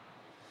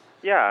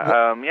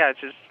 Yeah.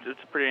 It's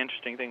a pretty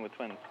interesting thing with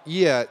twins.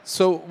 Yeah.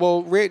 So,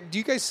 well, do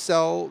you guys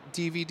sell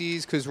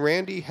DVDs? Because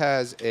Randy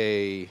has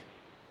a.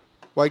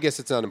 Well, I guess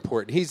it's not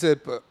important. He's a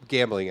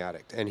gambling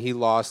addict, and he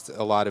lost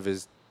a lot of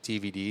his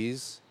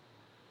DVDs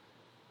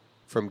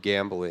from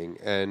gambling,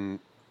 and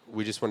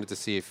we just wanted to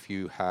see if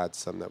you had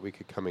some that we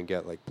could come and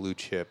get, like Blue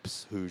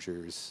Chips,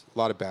 Hoosiers, a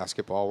lot of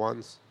basketball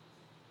ones.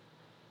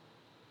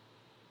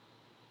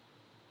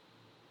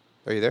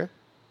 Are you there?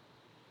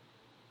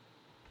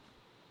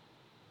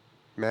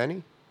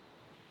 Manny?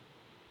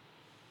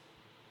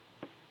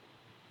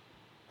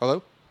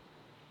 Hello?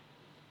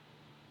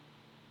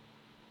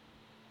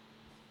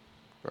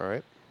 All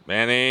right.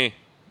 Manny.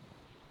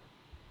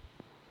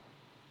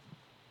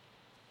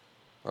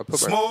 I'll put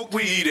Smoke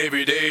weed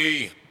every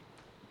day.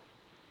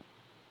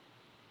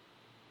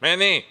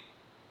 Manny.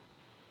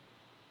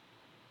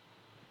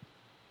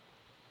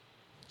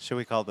 Should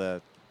we call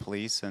the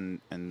police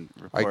and I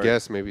report?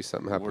 guess maybe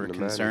something happened We're to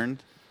Manny.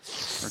 concerned.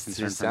 We're He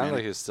concerned. sounded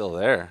like he was still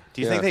there.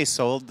 Do you think they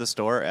sold the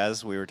store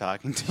as we were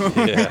talking to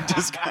him? Yeah.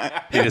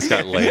 He just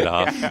got laid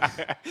off.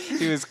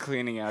 He was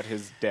cleaning out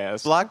his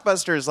desk.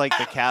 Blockbuster is like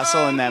the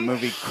castle in that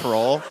movie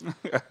Grohl.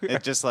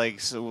 It just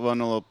like one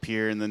will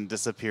appear and then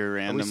disappear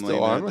randomly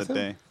still on the with him?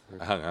 day.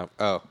 I hung up.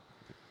 Oh.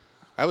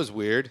 That was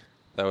weird.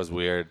 That was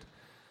weird.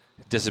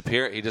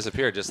 He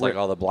disappeared just like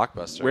all the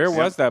blockbusters. Where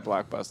was that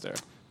Blockbuster?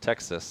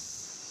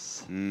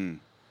 Texas.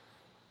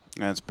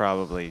 That's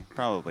probably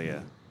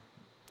a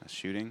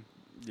shooting.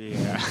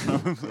 Yeah. I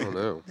don't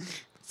know.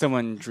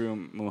 Someone drew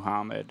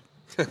Muhammad.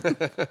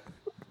 Can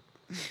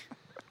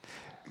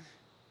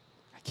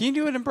you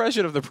do an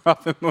impression of the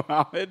Prophet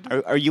Muhammad?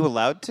 Are you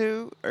allowed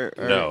to?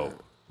 No,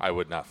 I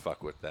would not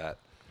fuck with that.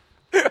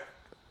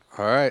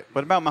 All right.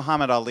 What about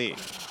Muhammad Ali?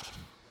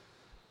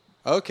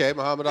 Okay,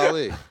 Muhammad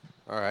Ali.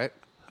 All right.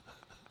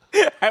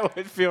 I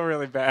would feel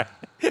really bad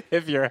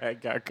if your head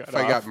got cut If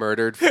off. I got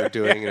murdered for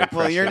doing an impression.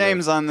 Well, your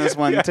name's on this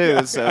one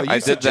too. So Well, I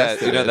did that.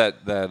 suggested You know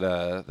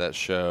it. that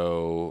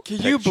show. Can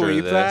you Picture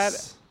believe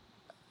This?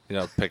 You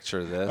know,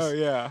 picture this. Oh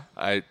yeah.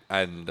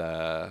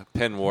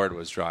 Penn Ward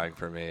was drawing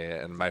for me,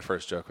 and my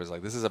first joke was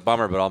like, "This is a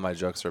bummer," but all my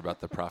jokes are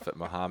about the Prophet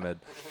Muhammad.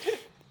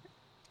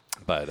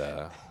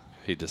 But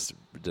he just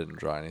didn't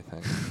draw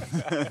anything.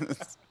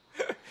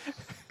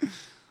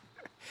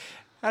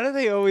 How do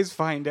they always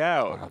find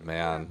out? Oh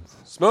man,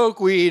 Smoke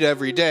weed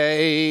every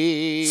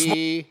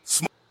day.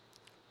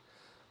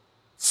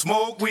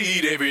 Smoke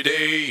weed every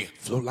day.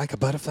 Float like a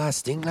butterfly,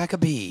 sting like a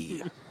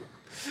bee.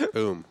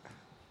 Boom.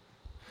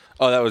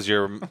 Oh, that was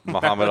your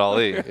Muhammad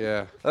Ali.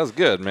 Yeah. That was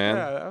good, man.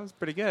 Yeah, that was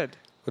pretty good.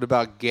 What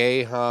about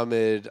Gay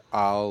Hamid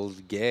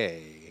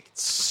Al-Gay?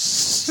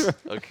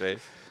 Okay.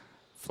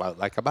 Float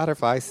like a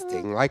butterfly,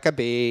 sting like a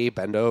bee,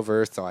 bend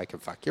over so I can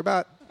fuck your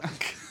butt.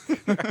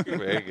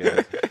 Very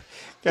good.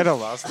 Kind of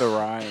lost the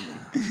rhyme.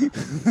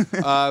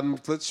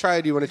 Let's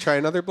try. Do you want to try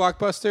another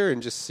Blockbuster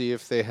and just see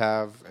if they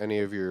have any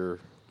of your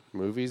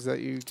movies that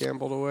you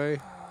gambled away?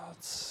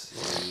 Let's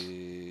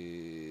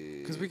see.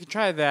 Because we could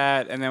try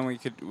that, and then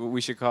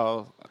we should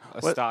call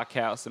a stock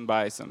house and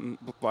buy some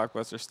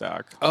Blockbuster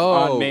stock.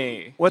 On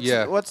me.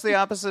 What's the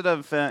opposite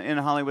of in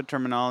Hollywood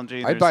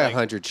terminology? I'd buy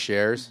 100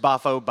 shares.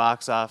 Boffo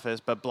box office,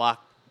 but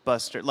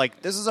Blockbuster.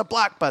 Like this is a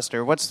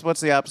Blockbuster. What's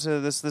the opposite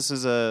of this? This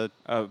is a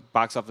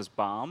box office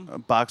bomb. A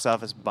box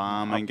office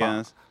bomb, I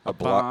guess. A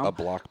block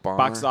bomber.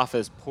 Box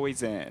office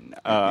poison.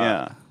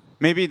 Yeah.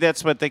 Maybe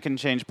that's what they can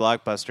change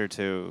Blockbuster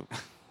to.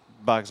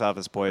 Box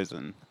office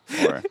poison.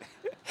 Or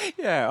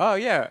yeah. Oh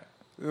yeah.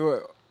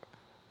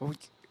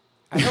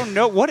 I don't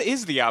know. What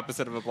is the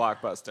opposite of a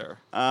Blockbuster?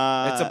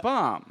 It's a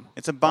bomb.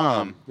 It's a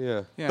bomb.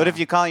 Yeah. But if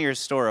you call your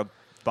store a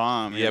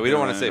bomb, Yeah, we don't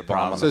want to say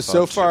bomb.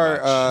 So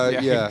far,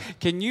 yeah.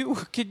 Can you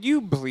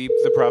bleep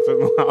the Prophet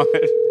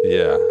Muhammad?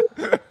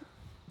 Yeah.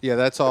 Yeah,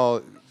 that's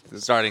all.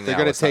 Starting They're now,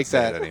 going to let's not take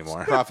say that it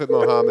anymore. Prophet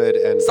Muhammad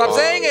and Stop bomb.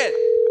 saying it.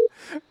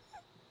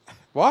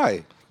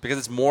 Why? Because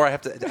it's more I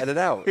have to edit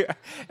out. Yeah.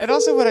 And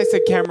also when I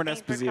said Cameron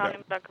Thanks for Esposito.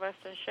 calling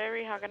Blockbuster.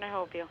 Sherry, how can I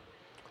help you?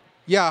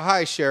 Yeah,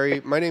 hi,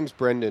 Sherry. My name's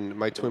Brendan.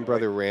 My twin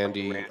brother,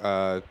 Randy,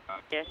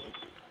 Yes.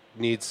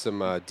 needs some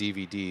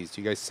DVDs.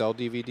 Do you guys sell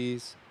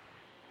DVDs?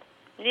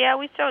 Yeah,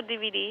 we sell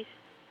DVDs.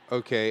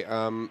 Okay.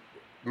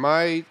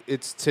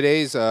 It's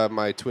today's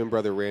my twin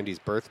brother Randy's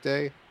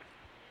birthday.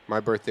 My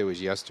birthday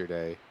was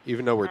yesterday.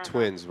 Even though we're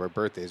twins, our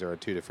birthdays are on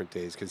 2 different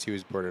days because he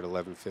was born at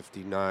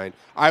 11:59.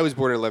 I was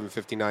born at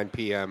 11:59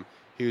 p.m.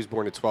 He was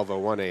born at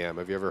 12:01 a.m.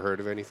 Have you ever heard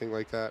of anything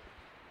like that?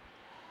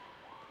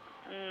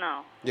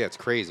 No. Yeah, it's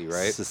crazy,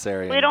 right?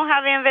 Cesarean. We don't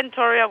have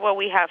inventory of what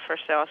we have for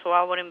sale, so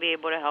I wouldn't be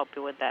able to help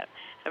you with that.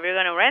 If you're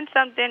going to rent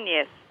something,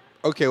 yes.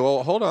 Okay,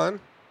 well, hold on.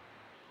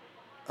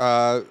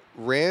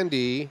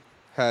 Randy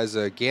has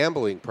a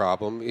gambling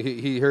problem.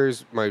 He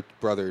hears my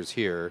brother's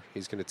here.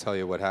 He's going to tell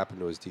you what happened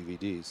to his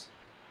DVDs.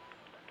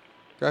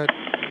 Go ahead.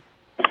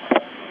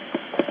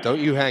 Don't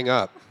you hang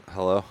up.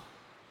 Hello?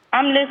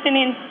 I'm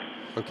listening.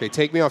 Okay,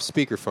 take me off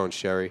speakerphone,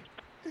 Sherry.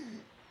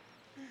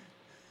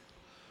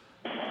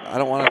 I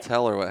don't want to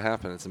tell her what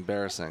happened. It's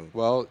embarrassing.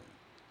 Well,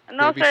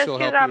 No, maybe sir, she'll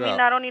excuse help me. you I mean,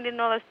 out. I don't need to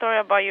know the story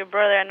about your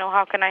brother. I know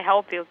how can I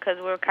help you because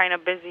we're kind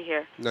of busy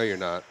here. No, you're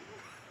not.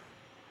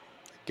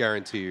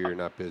 Guarantee you're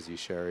not busy,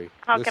 Sherry.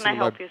 How can I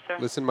help you, sir?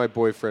 Listen to my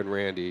boyfriend,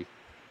 Randy.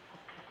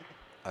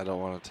 I don't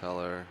want to tell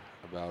her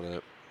about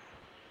it.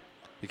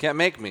 You can't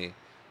make me.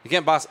 You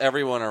can't boss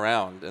everyone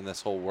around in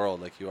this whole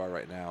world like you are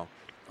right now.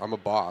 I'm a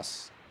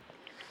boss.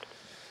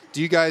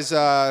 Do you guys,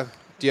 do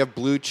you have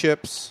blue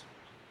chips?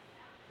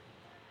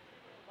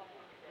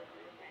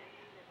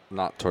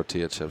 Not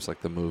tortilla chips,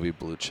 like the movie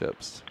Blue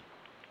Chips.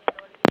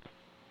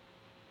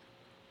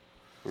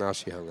 Now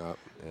she hung up.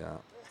 Yeah,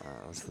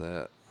 that's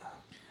that.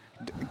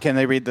 Can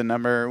they read the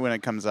number when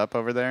it comes up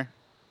over there?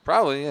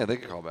 Probably, yeah. They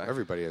can call back.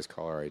 Everybody has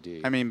caller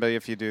ID. I mean, but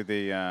if you do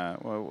the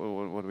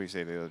what did we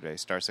say the other day?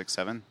 Star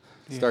 67.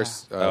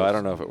 I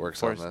don't know if it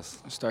works on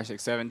this. Star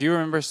 67. Do you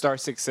remember Star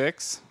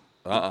 66?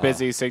 Uh-uh.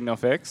 Busy signal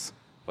fix.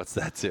 What's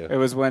that do? It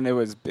was when it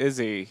was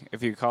busy.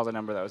 If you called a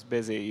number that was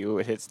busy, you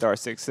would hit Star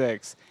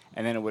 66,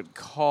 and then it would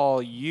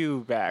call you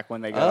back when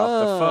they got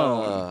off the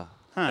phone.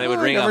 Huh. It would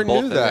ring on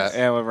both ends.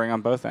 Yeah, it would ring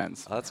on both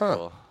ends. Oh, that's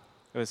cool.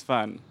 It was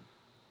fun.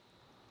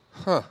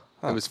 Huh.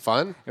 It was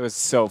fun? It was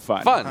so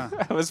fun. Fun.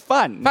 It was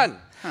fun. Fun.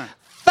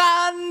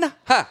 Fun.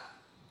 Huh.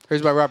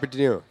 Here's my Robert De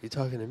Niro. You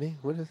talking to me?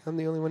 I'm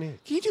the only one here.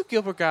 Can you do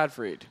Gilbert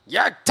Gottfried?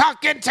 You're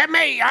talking to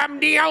me. I'm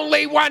the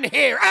only one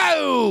here.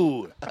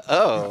 Oh!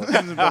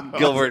 Oh.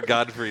 Gilbert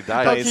Godfrey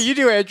Dice. Oh, can you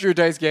do Andrew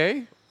Dice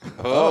Gay?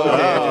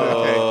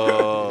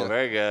 Oh,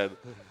 very good.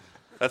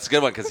 That's a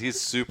good one because he's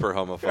super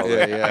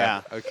homophobic.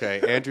 Yeah. Okay.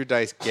 Andrew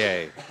Dice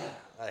Gay.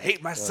 I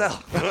hate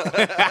myself.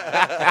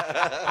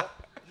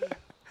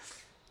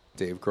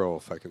 Dave Grohl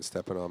fucking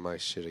stepping on my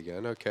shit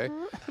again. Okay.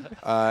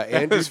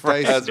 Andrew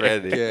Dice That's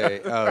Randy.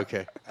 Gay. Oh,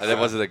 okay. That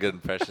wasn't a good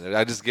impression.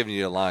 I just giving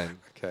you a line.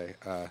 Okay.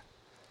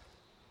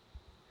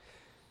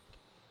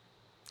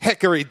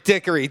 Hickory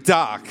dickory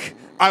dock.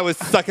 I was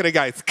sucking a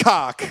guy's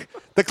cock.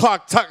 The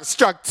clock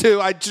struck 2.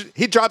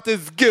 He dropped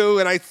his goo,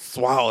 and I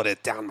swallowed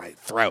it down my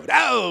throat.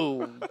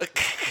 Oh!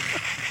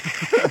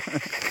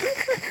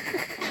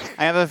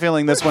 I have a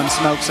feeling this one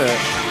smokes a.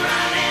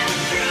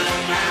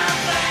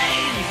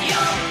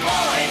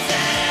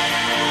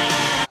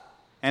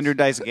 Andrew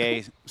Dice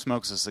Gay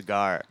smokes a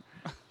cigar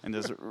and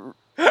just.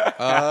 Oh,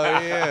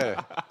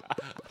 yeah.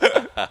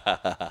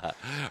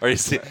 Or he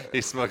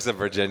smokes a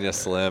Virginia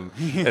Slim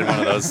in one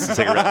of those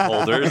cigarette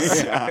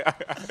holders. Like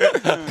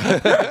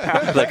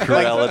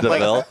Cruella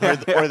DeVille.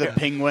 Or the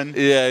penguin.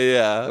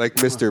 Yeah. Like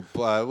Mr.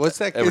 What's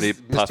that? And when he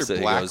Mr. puffs it,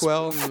 he goes,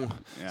 Blackwell?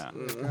 Yeah.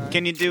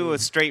 Can you do a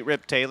straight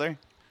Rip Taylor?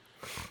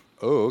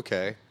 Oh,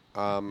 okay.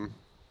 Hi,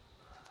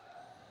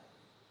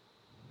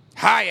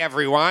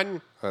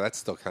 everyone. Oh, that's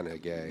still kind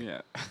of gay.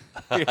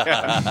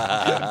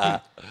 Yeah.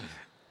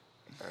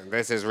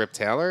 This is Rip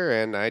Taylor,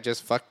 and I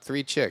just fucked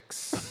 3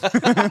 chicks.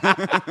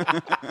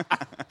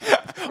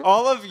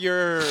 All of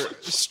your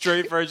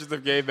straight versions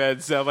of gay men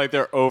sound like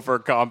they're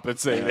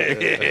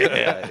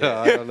overcompensating.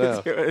 I don't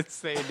know. To an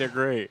insane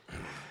degree.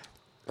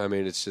 I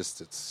mean, it's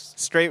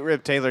Straight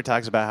Rip Taylor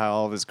talks about how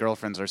all of his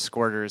girlfriends are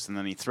squirters, and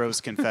then he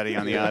throws confetti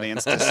on the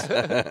audience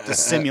to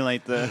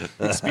simulate the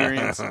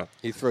experience.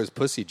 He throws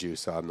pussy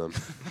juice on them.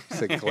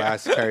 It's like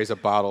glass carries a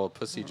bottle of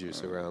pussy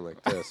juice around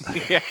like this.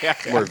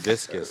 It's more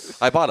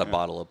viscous. I bought a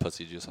bottle of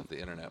pussy juice off the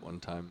internet one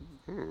time.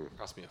 It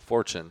cost me a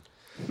fortune.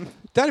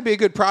 That'd be a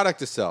good product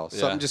to sell. Yeah.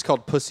 Something just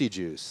called pussy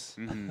juice.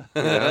 Mm-hmm.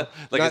 You know?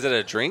 Is it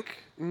a drink?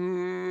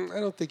 I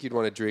don't think you'd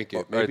want to drink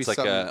it. Or it's like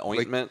something- an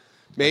ointment?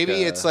 Maybe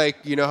Like it's like,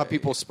 you know how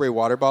people spray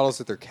water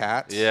bottles at their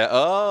cats? Yeah.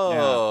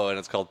 Oh, and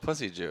it's called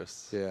pussy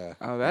juice. Yeah.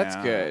 Oh, that's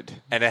good.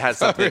 And it has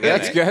something in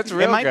That's it. good. That's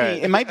real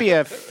good. It might be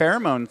a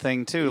pheromone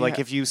thing too. Like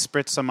Yeah. if you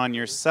spritz some on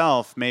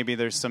yourself, maybe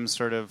there's some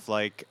sort of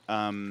like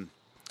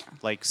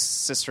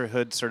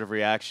sisterhood sort of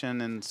reaction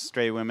in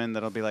stray women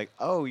that'll be like,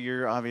 oh,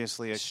 you're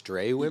obviously a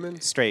Stray women?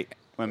 straight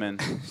women,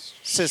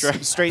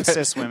 straight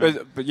cis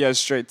women. But yeah,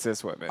 straight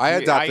cis women. I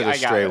adopted I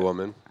a got stray it.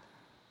 woman.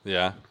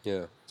 Yeah.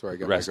 Yeah. That's where I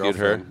got Rescued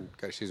my her?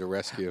 girlfriend. She's a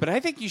rescue. But I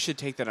think you should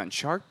take that on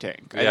Shark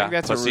Tank. I Yeah, think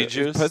that's pussy a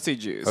juice? Pussy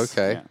juice.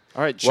 Okay. Yeah.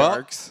 All right, Well,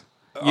 sharks.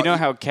 You know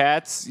how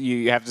cats,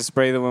 you have to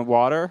spray them with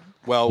water?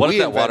 Well, What we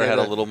if that water invented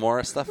had a little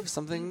more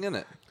something in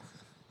it?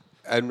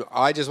 And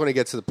I just want to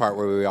get to the part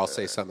where we all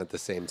say something at the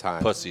same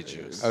time. Pussy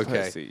juice.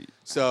 Okay. Pussy.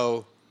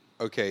 So,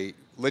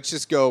 let's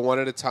just go one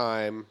at a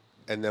time,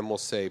 and then we'll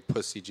say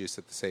pussy juice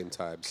at the same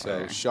time.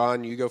 So,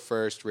 Sean, you go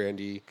first.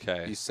 Randy,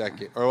 you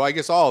second. Or I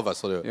guess all of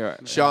us will do it. Yeah.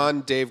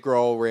 Sean, Dave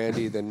Grohl,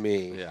 Randy, then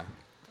me. Yeah.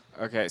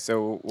 Okay,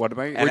 so what am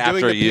I? And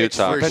after you pitch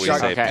talk, for we Sean.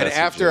 say And pussy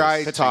after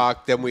juice. I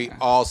talk, then we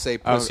all say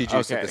pussy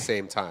juice at okay. the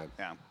same time.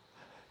 Yeah.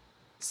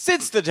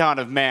 Since the dawn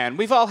of man,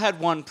 we've all had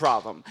one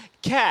problem.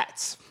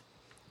 Cats.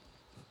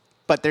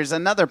 But there's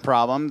another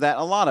problem that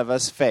a lot of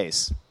us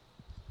face.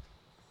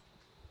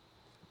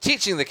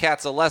 Teaching the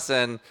cats a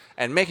lesson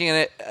and making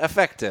it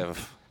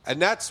effective.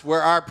 And that's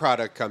where our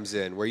product comes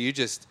in, where you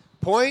just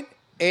point,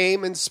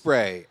 aim, and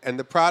spray. And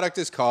the product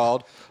is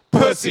called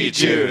Pussy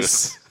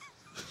juice.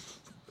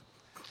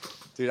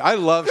 Dude, I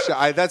love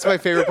that's my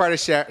favorite part of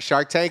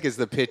Shark Tank is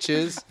the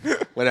pitches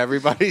when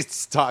everybody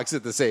talks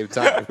at the same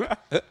time.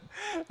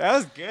 That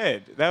was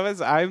good. That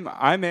was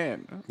I'm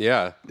in.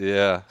 Yeah.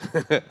 Yeah.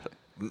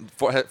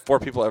 Four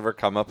people ever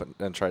come up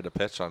and tried to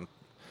pitch on.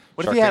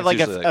 What Shark if you had Tank's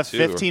like usually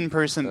a two.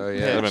 15-person Oh, yeah.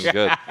 pitch? That'd been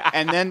good.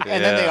 and then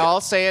they all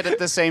say it at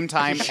the same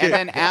time, and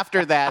then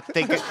after that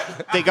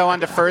they go on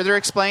to further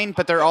explain,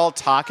 but they're all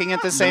talking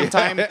at the same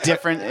time,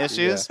 different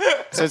issues.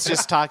 So it's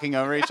just talking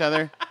over each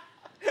other.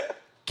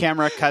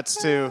 Camera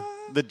cuts to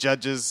the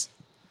judges.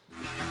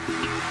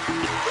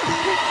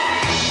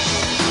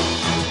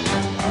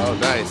 Oh,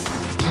 nice.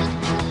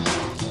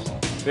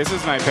 This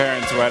is my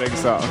parents' wedding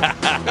song.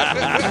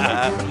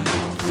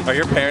 Are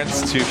your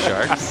parents two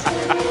sharks?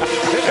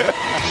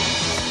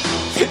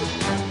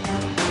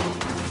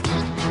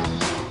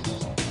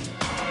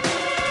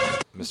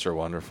 Mr.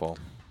 Wonderful.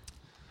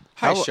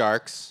 Hi,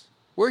 Sharks.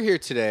 We're here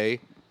today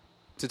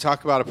to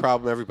talk about a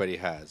problem everybody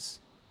has.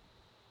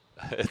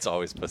 It's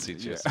always pussy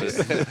juice.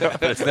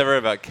 But it's never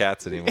about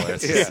cats anymore.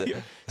 It's just,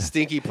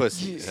 Stinky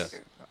pussies.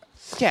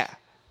 Yeah.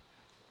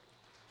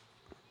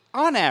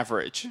 On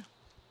average,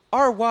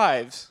 our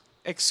wives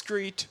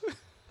excrete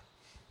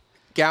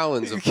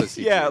Gallons of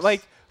pussy yeah, juice.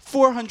 like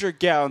 400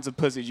 gallons of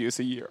pussy juice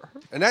a year.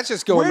 And that's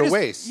just going to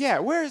waste. Yeah,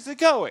 where is it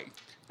going?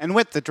 And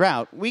with the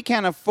drought, we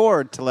can't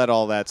afford to let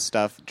all that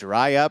stuff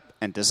dry up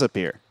and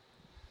disappear.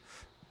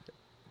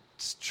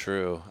 It's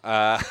true.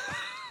 Oh,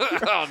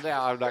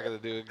 now I'm not going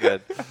to do it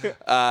good.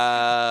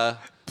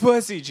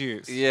 Pussy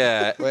juice.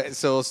 Yeah. Wait,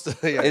 so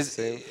yeah,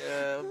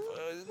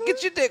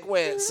 Get your dick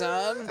wet,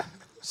 son.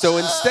 So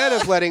instead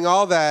of letting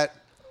all that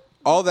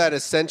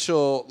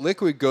essential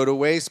liquid go to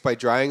waste by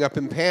drying up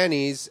in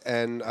panties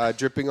and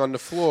dripping on the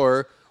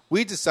floor,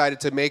 we decided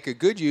to make a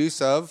good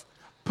use of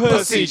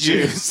pussy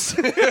juice.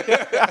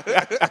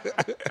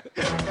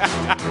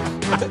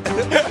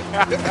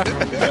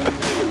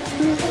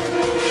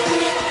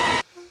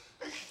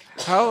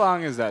 How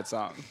long is that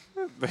song?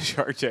 The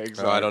Shark Tank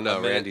song. Oh, I don't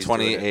know. Randy's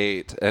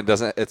 28. And it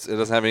doesn't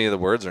have any of the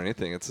words or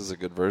anything. It's just a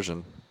good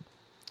version.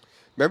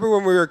 Remember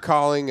when we were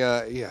calling?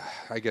 Yeah,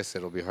 I guess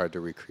it'll be hard to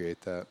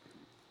recreate that.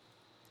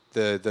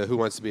 The Who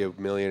Wants to Be a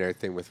Millionaire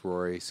thing with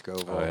Rory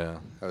Scovel. Oh, yeah.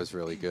 That was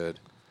really good.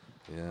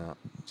 Yeah.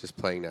 Just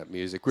playing that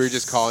music. We were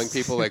just calling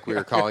people like we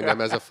were calling them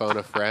as a phone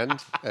a friend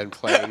and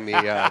playing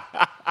the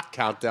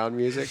countdown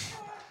music.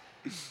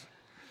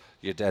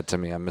 You're dead to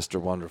me. I'm Mr.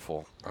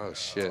 Wonderful. Oh,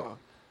 shit.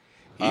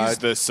 He's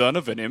the son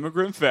of an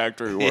immigrant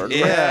factory worker.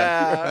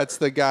 Yeah. That's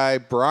the guy,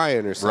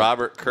 Brian or something.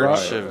 Robert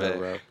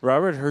Kirchhoff.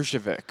 Robert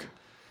Hirschevik.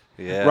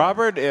 Yeah.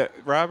 Robert,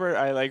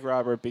 I like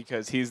Robert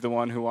because he's the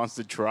one who wants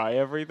to try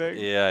everything.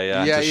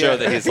 Yeah. To show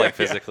that he's like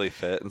physically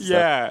fit and stuff.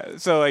 Yeah.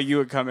 So like you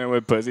would come in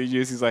with pussy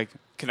juice. He's like,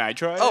 "Can I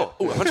try it?" Oh,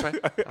 I'm gonna try.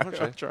 I'm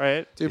gonna try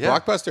it. Dude, Yeah.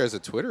 Blockbuster has a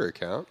Twitter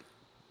account.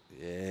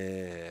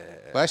 Yeah.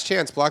 Last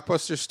chance.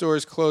 Blockbuster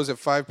stores close at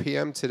 5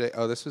 p.m. today.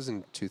 Oh, this was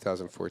in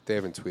 2004. They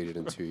haven't tweeted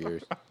in 2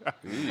 years.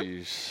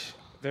 Yeesh.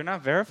 They're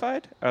not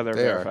verified? Oh, they're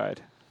They are. verified.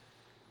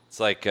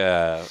 It's like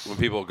when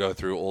people go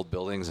through old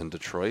buildings in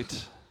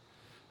Detroit,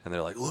 and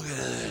they're like, "Look at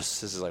this!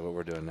 This is like what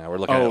we're doing now. We're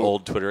looking at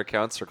old Twitter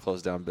accounts for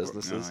closed down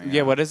businesses."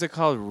 Yeah, what is it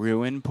called?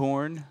 Ruin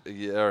porn?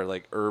 Yeah, or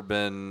like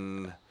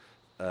urban.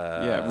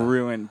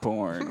 Ruin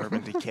porn.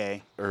 Urban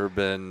decay.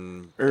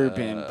 Urban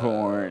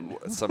porn.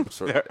 Some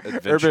sort of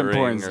adventuring Urban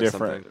porn's or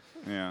different.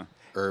 something. Yeah.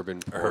 Urban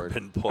porn.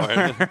 Urban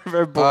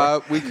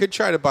porn. We could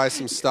try to buy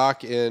some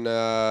stock in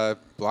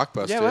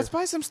Blockbuster. Yeah, let's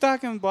buy some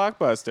stock in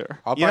Blockbuster.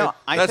 I'll You buy know,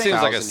 I that think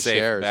seems like a 1,000 safe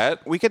shares.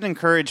 bet. we could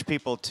encourage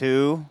people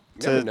to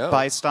never know.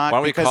 buy stock Why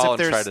don't we because call if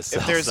and try there's to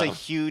sell if there's some? a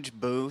huge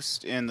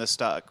boost in the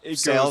stock It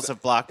sales goes-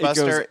 of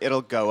Blockbuster,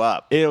 it'll go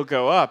up. It'll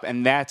go up,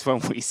 and that's when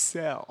we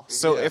sell.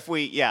 So if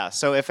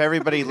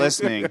everybody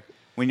listening,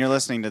 when you're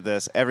listening to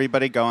this,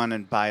 everybody go on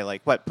and buy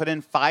put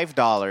in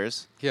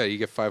 $5, Yeah, you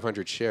get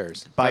 500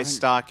 shares. buy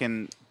stock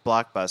in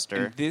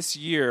Blockbuster. And this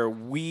year,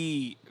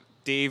 we,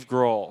 Dave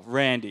Grohl,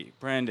 Randy,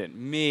 Brendan,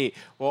 me,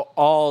 will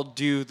all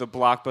do the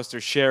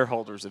Blockbuster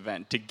shareholders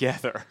event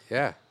together.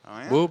 Yeah. Oh,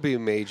 yeah? We'll be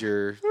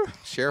major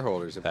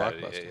shareholders in That'd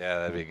Blockbuster. be, yeah,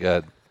 that'd be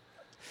good.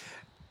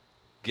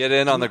 Get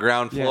in on the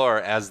ground floor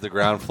as the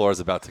ground floor is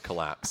about to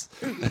collapse.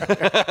 We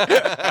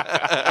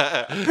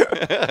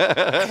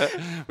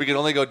can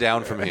only go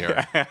down from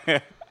here.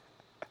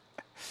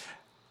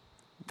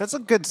 That's a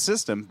good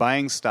system.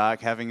 Buying stock,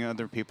 having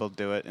other people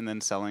do it, and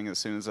then selling as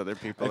soon as other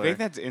people I think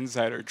that's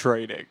insider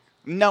trading.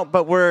 No,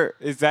 but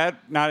Is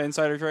that not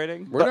insider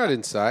trading? We're not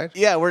inside.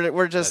 yeah,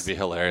 we're just That'd be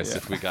hilarious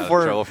if we got in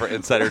For- trouble for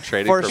insider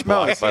trading for for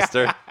schmoes.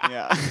 Blockbuster.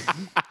 yeah.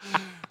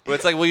 But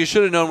it's like, well, you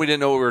should have known we didn't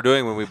know what we were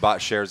doing when we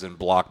bought shares in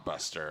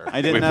Blockbuster.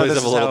 I didn't we know please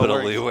this have a is little how it bit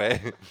of works.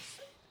 leeway.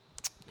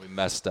 We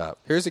messed up.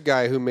 Here's a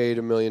guy who made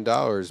 $1 million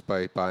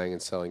by buying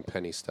and selling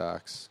penny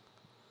stocks.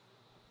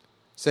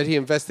 Said he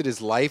invested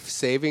his life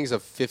savings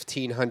of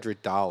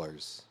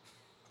 $1,500.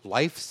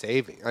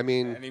 life-saving. I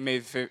mean, And he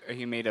made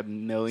 $1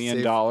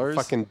 million.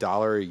 Fucking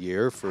 $1 a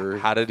year for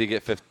How did he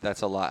get 50?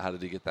 That's a lot. How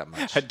did he get that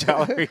much?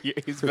 $1 a year.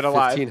 He's for been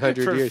alive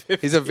 1,500 for years.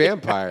 50 He's a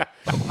vampire.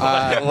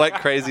 What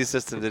crazy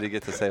system did he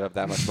get to save up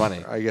that much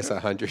money? I guess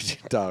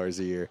 $100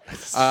 a year.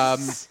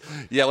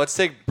 Yeah, let's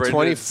take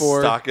Brendan's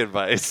 24 stock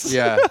advice.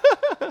 Yeah.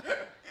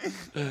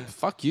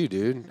 Fuck you,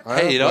 dude.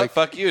 Hey, you know what?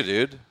 Fuck you,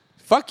 dude.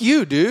 Fuck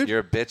you, dude. You're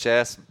a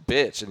bitch-ass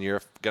bitch, and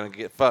you're gonna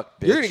get fucked,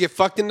 bitch. You're gonna get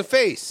fucked in the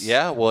face.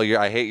 Yeah, well,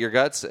 I hate your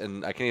guts,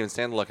 and I can't even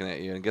stand looking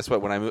at you. And guess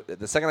what? When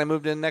the second I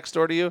moved in next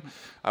door to you,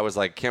 I was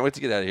like, can't wait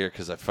to get out of here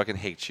because I fucking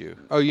hate you.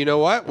 Oh, you know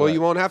what? Well,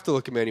 you won't have to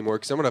look at me anymore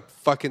because I'm gonna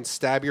fucking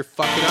stab your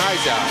fucking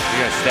eyes out.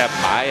 You're gonna stab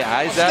my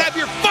eyes out? Stab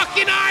your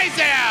fucking eyes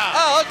out!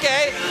 Oh,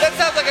 okay. That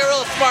sounds like a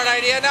real smart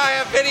idea. Now I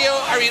have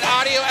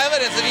audio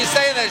evidence of you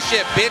saying that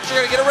shit, bitch.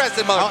 You're gonna get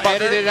arrested, motherfucker. I'll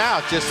edit it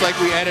out just like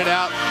we edit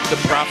out the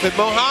Prophet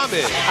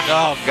Muhammad.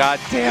 Oh, god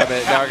damn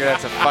it. Now we're gonna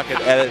have to fucking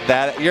edit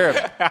that. You're a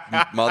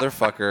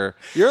motherfucker.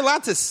 You're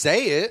allowed to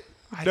say it.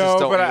 I just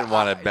don't even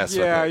want to mess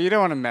with it. Yeah, you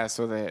don't want to mess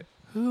with it.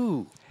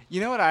 Who?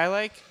 You know what I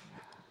like?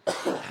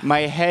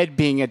 My head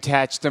being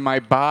attached to my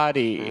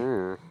body.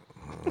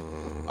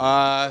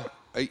 I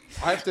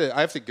have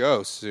to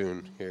go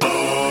soon here.